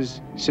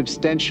variances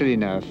substantial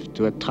enough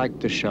to attract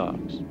the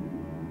sharks.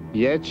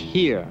 Yet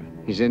here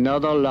is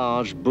another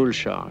large bull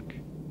shark.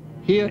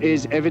 Here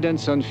is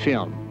evidence on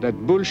film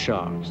that bull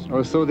sharks,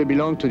 although they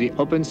belong to the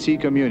open sea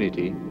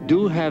community,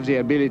 do have the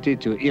ability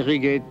to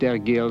irrigate their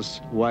gills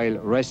while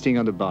resting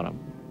on the bottom.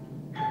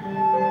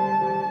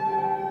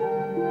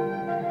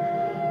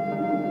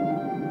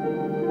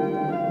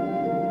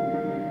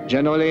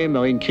 Generally,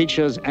 marine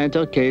creatures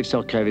enter caves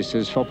or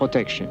crevices for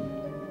protection.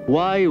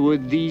 Why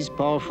would these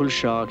powerful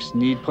sharks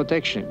need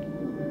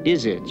protection?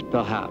 Is it,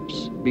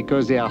 perhaps,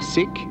 because they are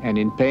sick and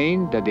in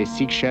pain that they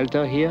seek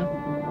shelter here?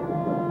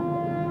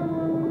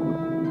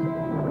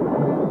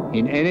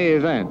 In any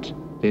event,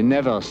 they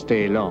never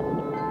stay long.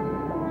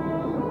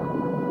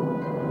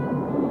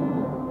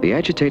 The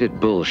agitated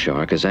bull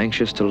shark is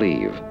anxious to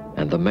leave,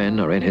 and the men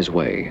are in his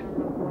way.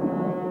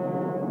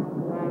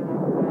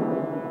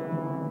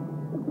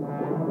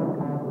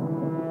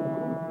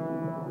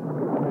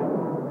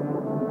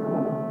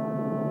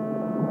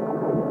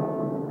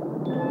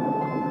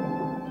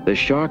 The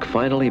shark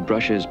finally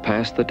brushes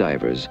past the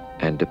divers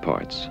and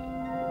departs.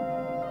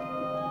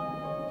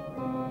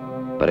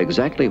 But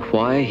exactly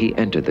why he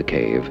entered the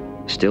cave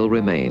still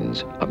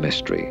remains a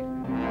mystery.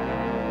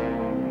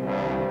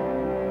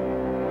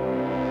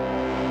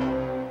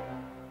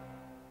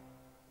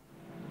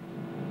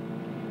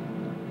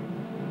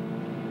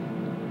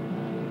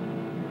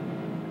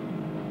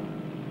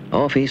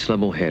 Off Isla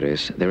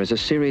Mujeres, there is a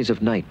series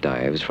of night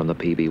dives from the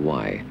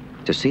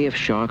PBY to see if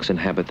sharks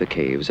inhabit the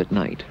caves at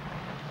night.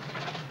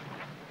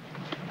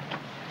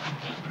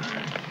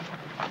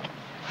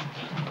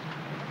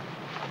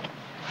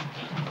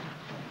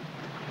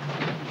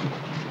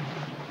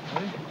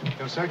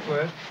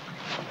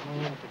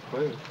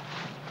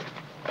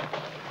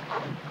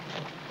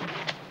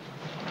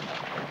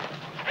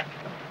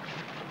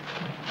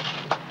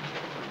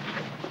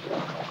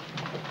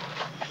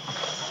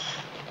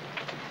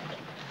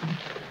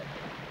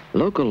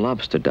 Local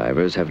lobster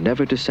divers have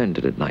never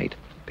descended at night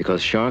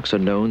because sharks are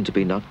known to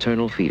be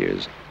nocturnal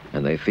feeders,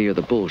 and they fear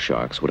the bull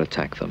sharks would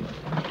attack them.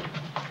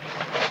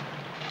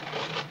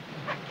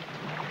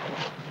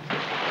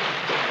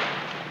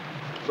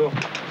 Go.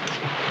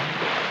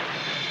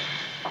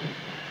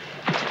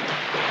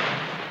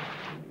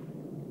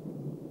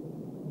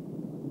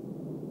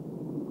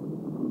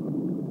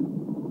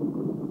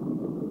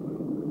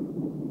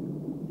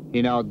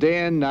 In our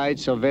day and night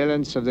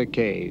surveillance of the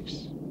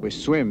caves, we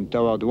swim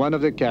toward one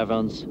of the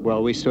caverns where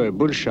we saw a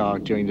bull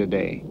shark during the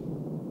day.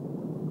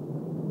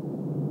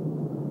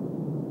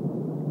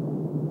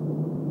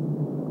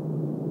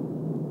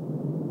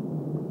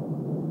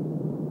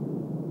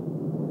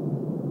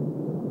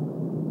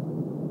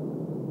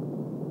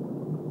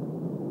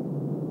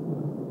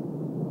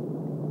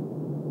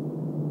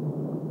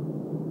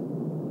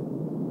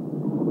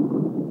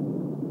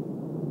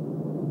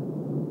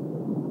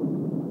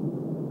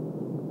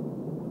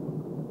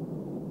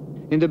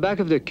 In the back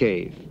of the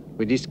cave,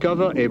 we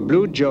discover a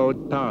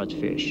blue-jawed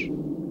parrotfish,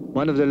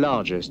 one of the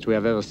largest we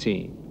have ever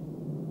seen.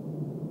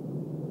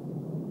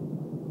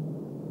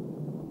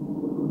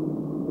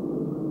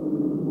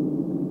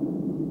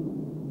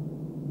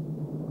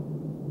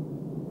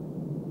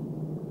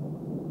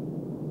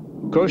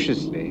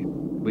 Cautiously,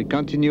 we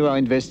continue our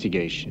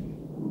investigation.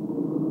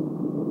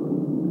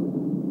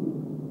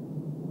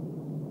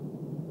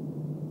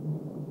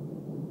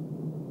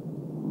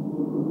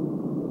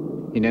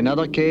 In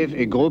another cave,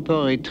 a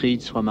grouper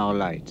retreats from our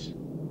light.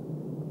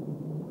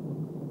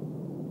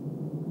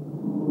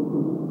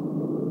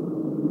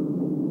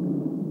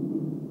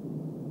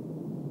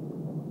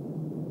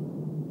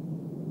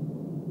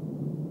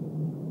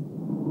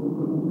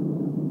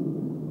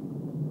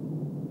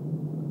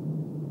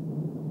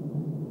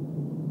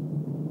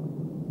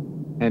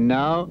 And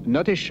now,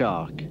 not a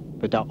shark,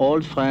 but our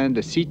old friend,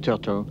 the sea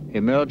turtle,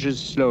 emerges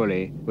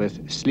slowly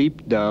with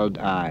sleep-dulled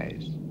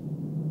eyes.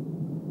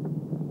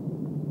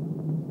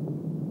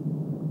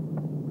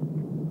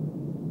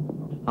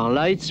 Our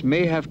lights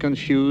may have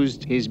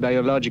confused his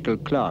biological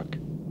clock.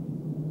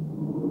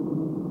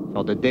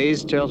 For the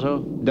dazed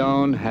turtle,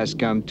 dawn has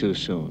come too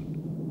soon.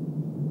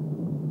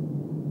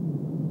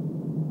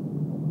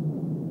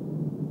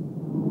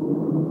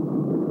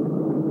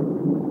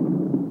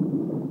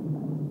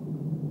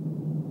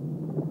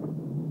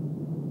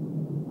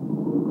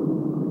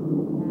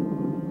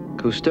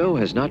 Cousteau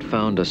has not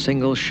found a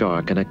single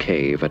shark in a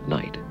cave at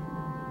night.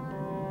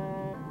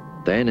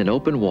 Then in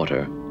open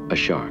water, a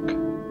shark.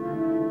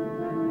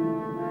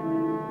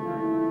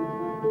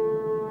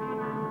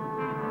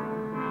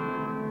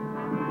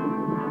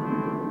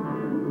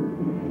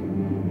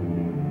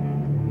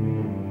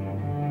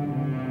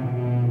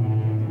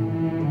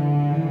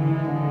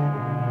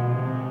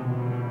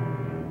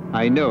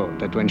 I know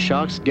that when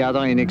sharks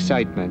gather in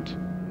excitement,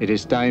 it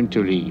is time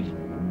to leave.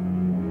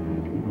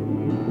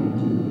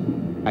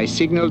 I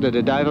signal that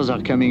the divers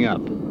are coming up.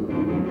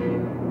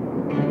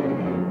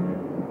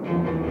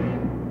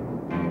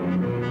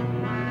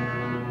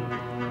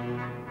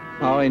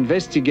 Our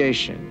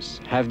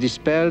investigations have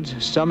dispelled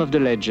some of the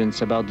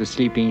legends about the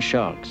sleeping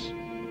sharks,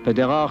 but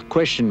there are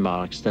question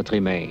marks that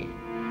remain.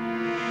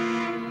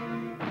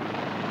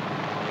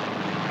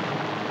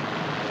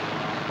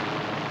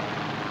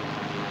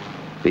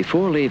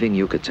 Before leaving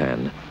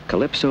Yucatan,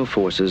 Calypso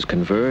forces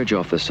converge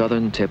off the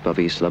southern tip of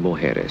Isla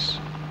Mujeres.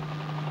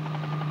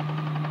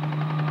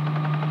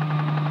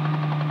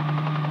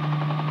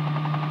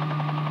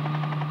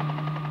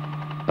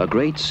 A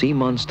great sea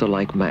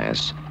monster-like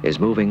mass is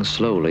moving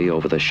slowly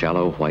over the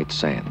shallow white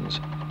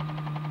sands.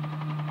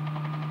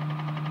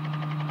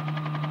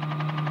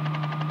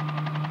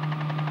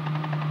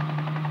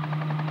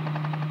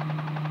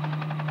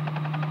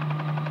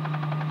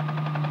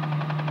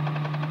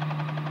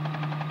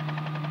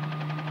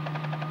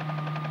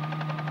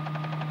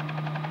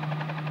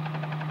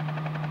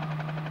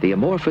 The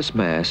amorphous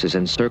mass is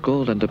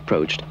encircled and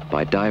approached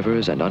by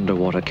divers and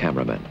underwater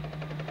cameramen.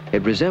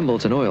 It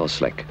resembles an oil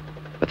slick,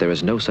 but there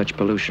is no such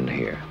pollution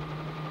here.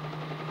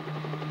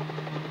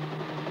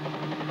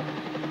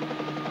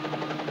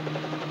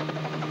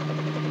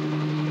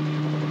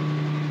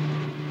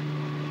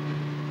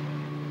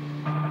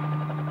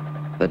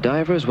 The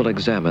divers will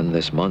examine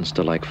this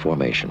monster-like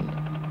formation.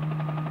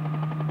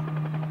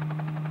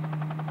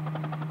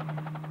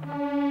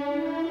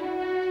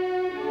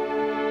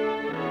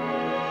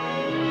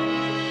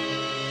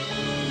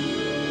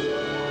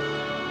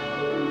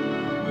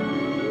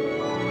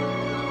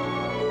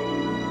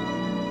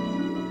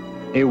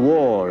 A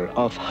wall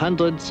of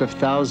hundreds of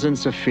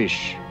thousands of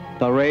fish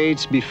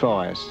parades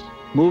before us,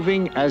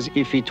 moving as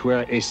if it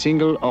were a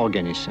single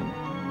organism.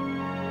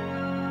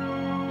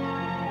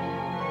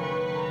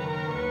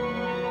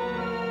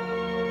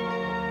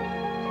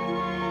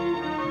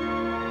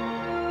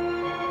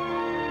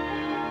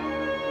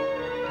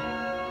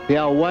 They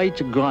are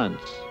white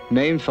grunts,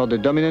 named for the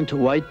dominant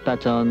white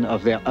pattern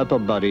of their upper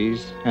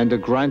bodies and the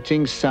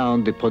grunting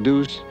sound they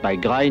produce by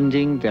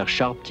grinding their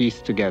sharp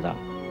teeth together.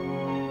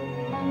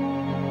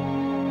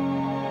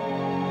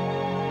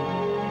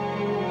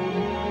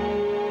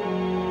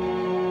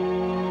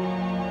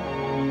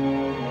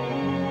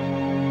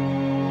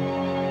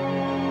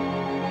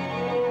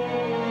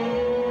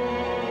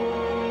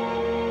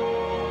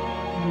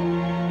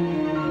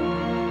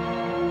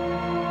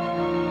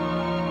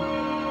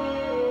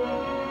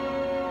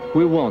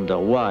 We wonder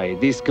why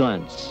these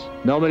grunts,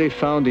 normally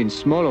found in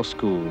smaller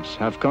schools,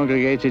 have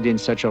congregated in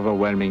such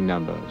overwhelming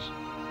numbers.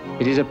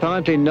 It is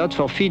apparently not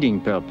for feeding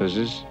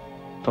purposes,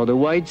 for the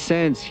white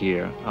sands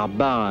here are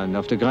barren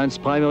of the grunts'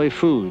 primary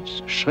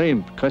foods,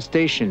 shrimp,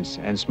 crustaceans,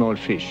 and small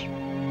fish.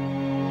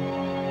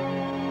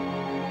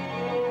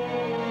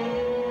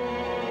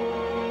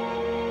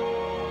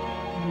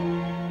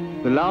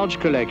 The large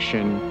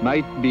collection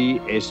might be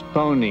a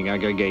spawning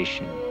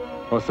aggregation.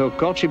 Although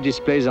courtship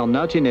displays are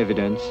not in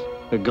evidence,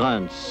 the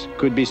grunts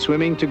could be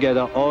swimming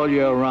together all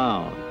year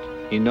round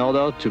in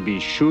order to be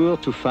sure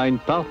to find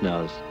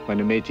partners when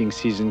the mating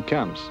season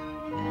comes.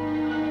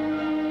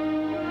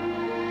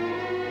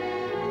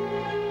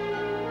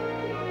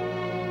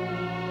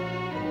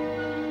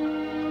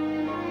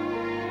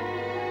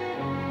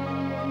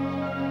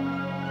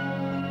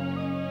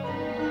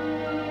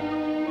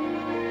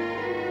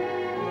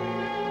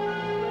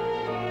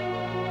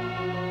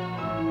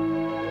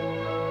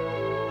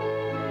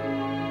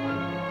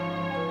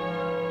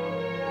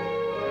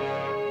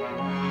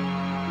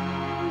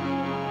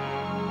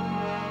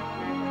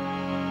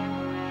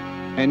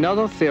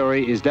 Another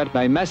theory is that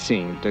by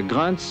massing, the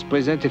grunts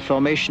present a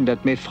formation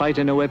that may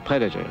frighten away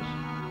predators.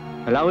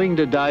 Allowing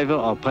the diver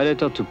or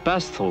predator to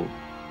pass through,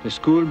 the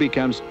school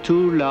becomes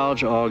two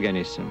large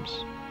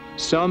organisms.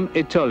 Some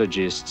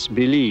ethologists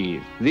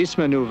believe this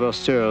maneuver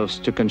serves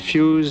to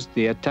confuse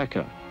the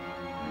attacker.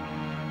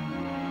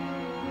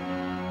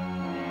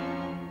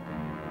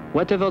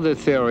 Whatever the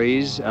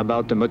theories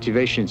about the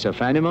motivations of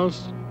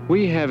animals,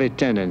 We have a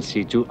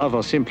tendency to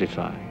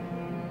oversimplify.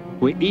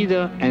 We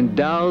either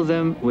endow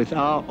them with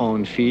our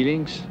own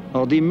feelings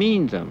or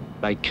demean them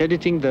by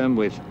crediting them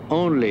with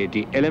only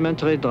the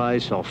elementary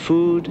drives for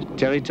food,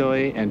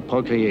 territory, and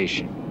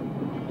procreation.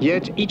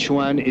 Yet each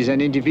one is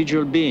an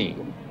individual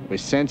being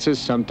with senses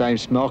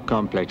sometimes more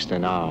complex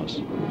than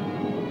ours.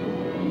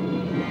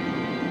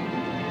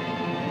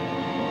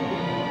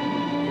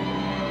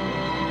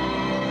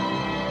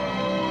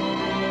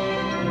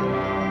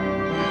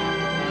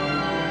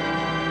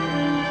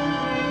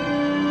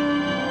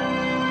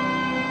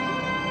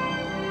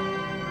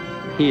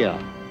 Here,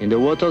 in the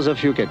waters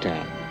of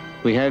Yucatan,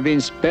 we have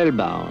been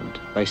spellbound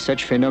by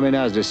such phenomena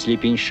as the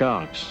sleeping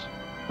sharks,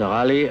 the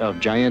rally of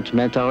giant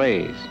manta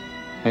rays,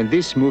 and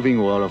this moving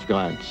wall of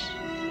grunts.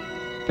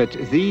 But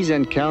these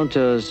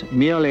encounters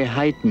merely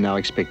heighten our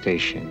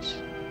expectations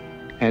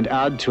and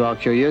add to our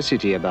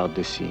curiosity about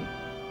the sea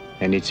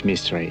and its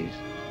mysteries,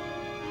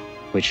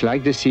 which,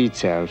 like the sea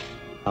itself,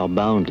 are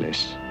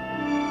boundless.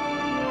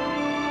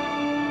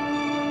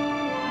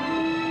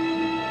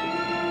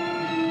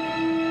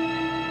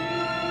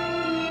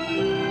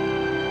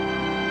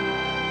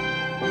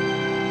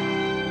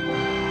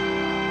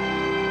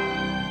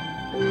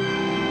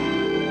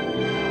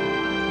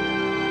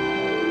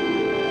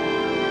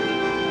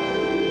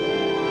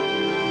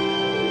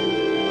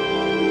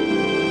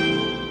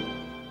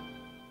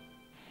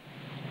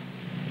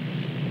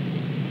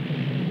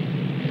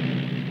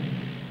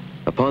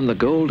 Upon the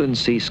golden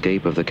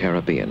seascape of the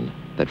Caribbean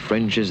that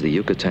fringes the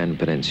Yucatan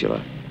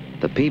Peninsula,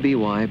 the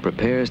PBY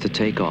prepares to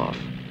take off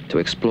to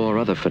explore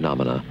other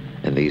phenomena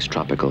in these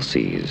tropical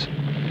seas.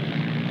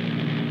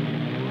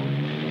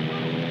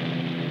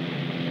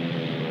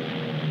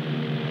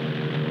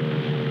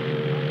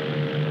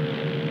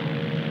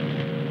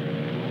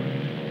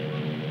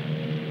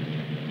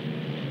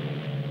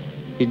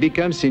 It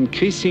becomes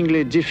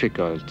increasingly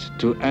difficult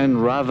to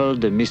unravel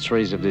the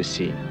mysteries of the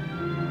sea.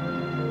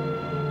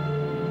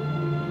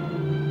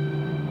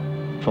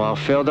 For our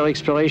further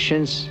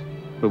explorations,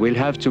 we will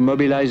have to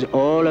mobilize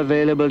all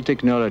available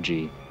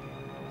technology,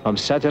 from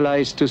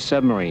satellites to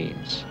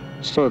submarines,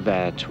 so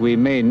that we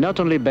may not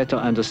only better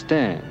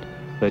understand,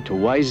 but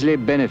wisely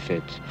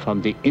benefit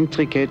from the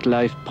intricate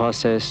life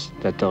process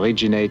that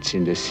originates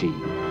in the sea.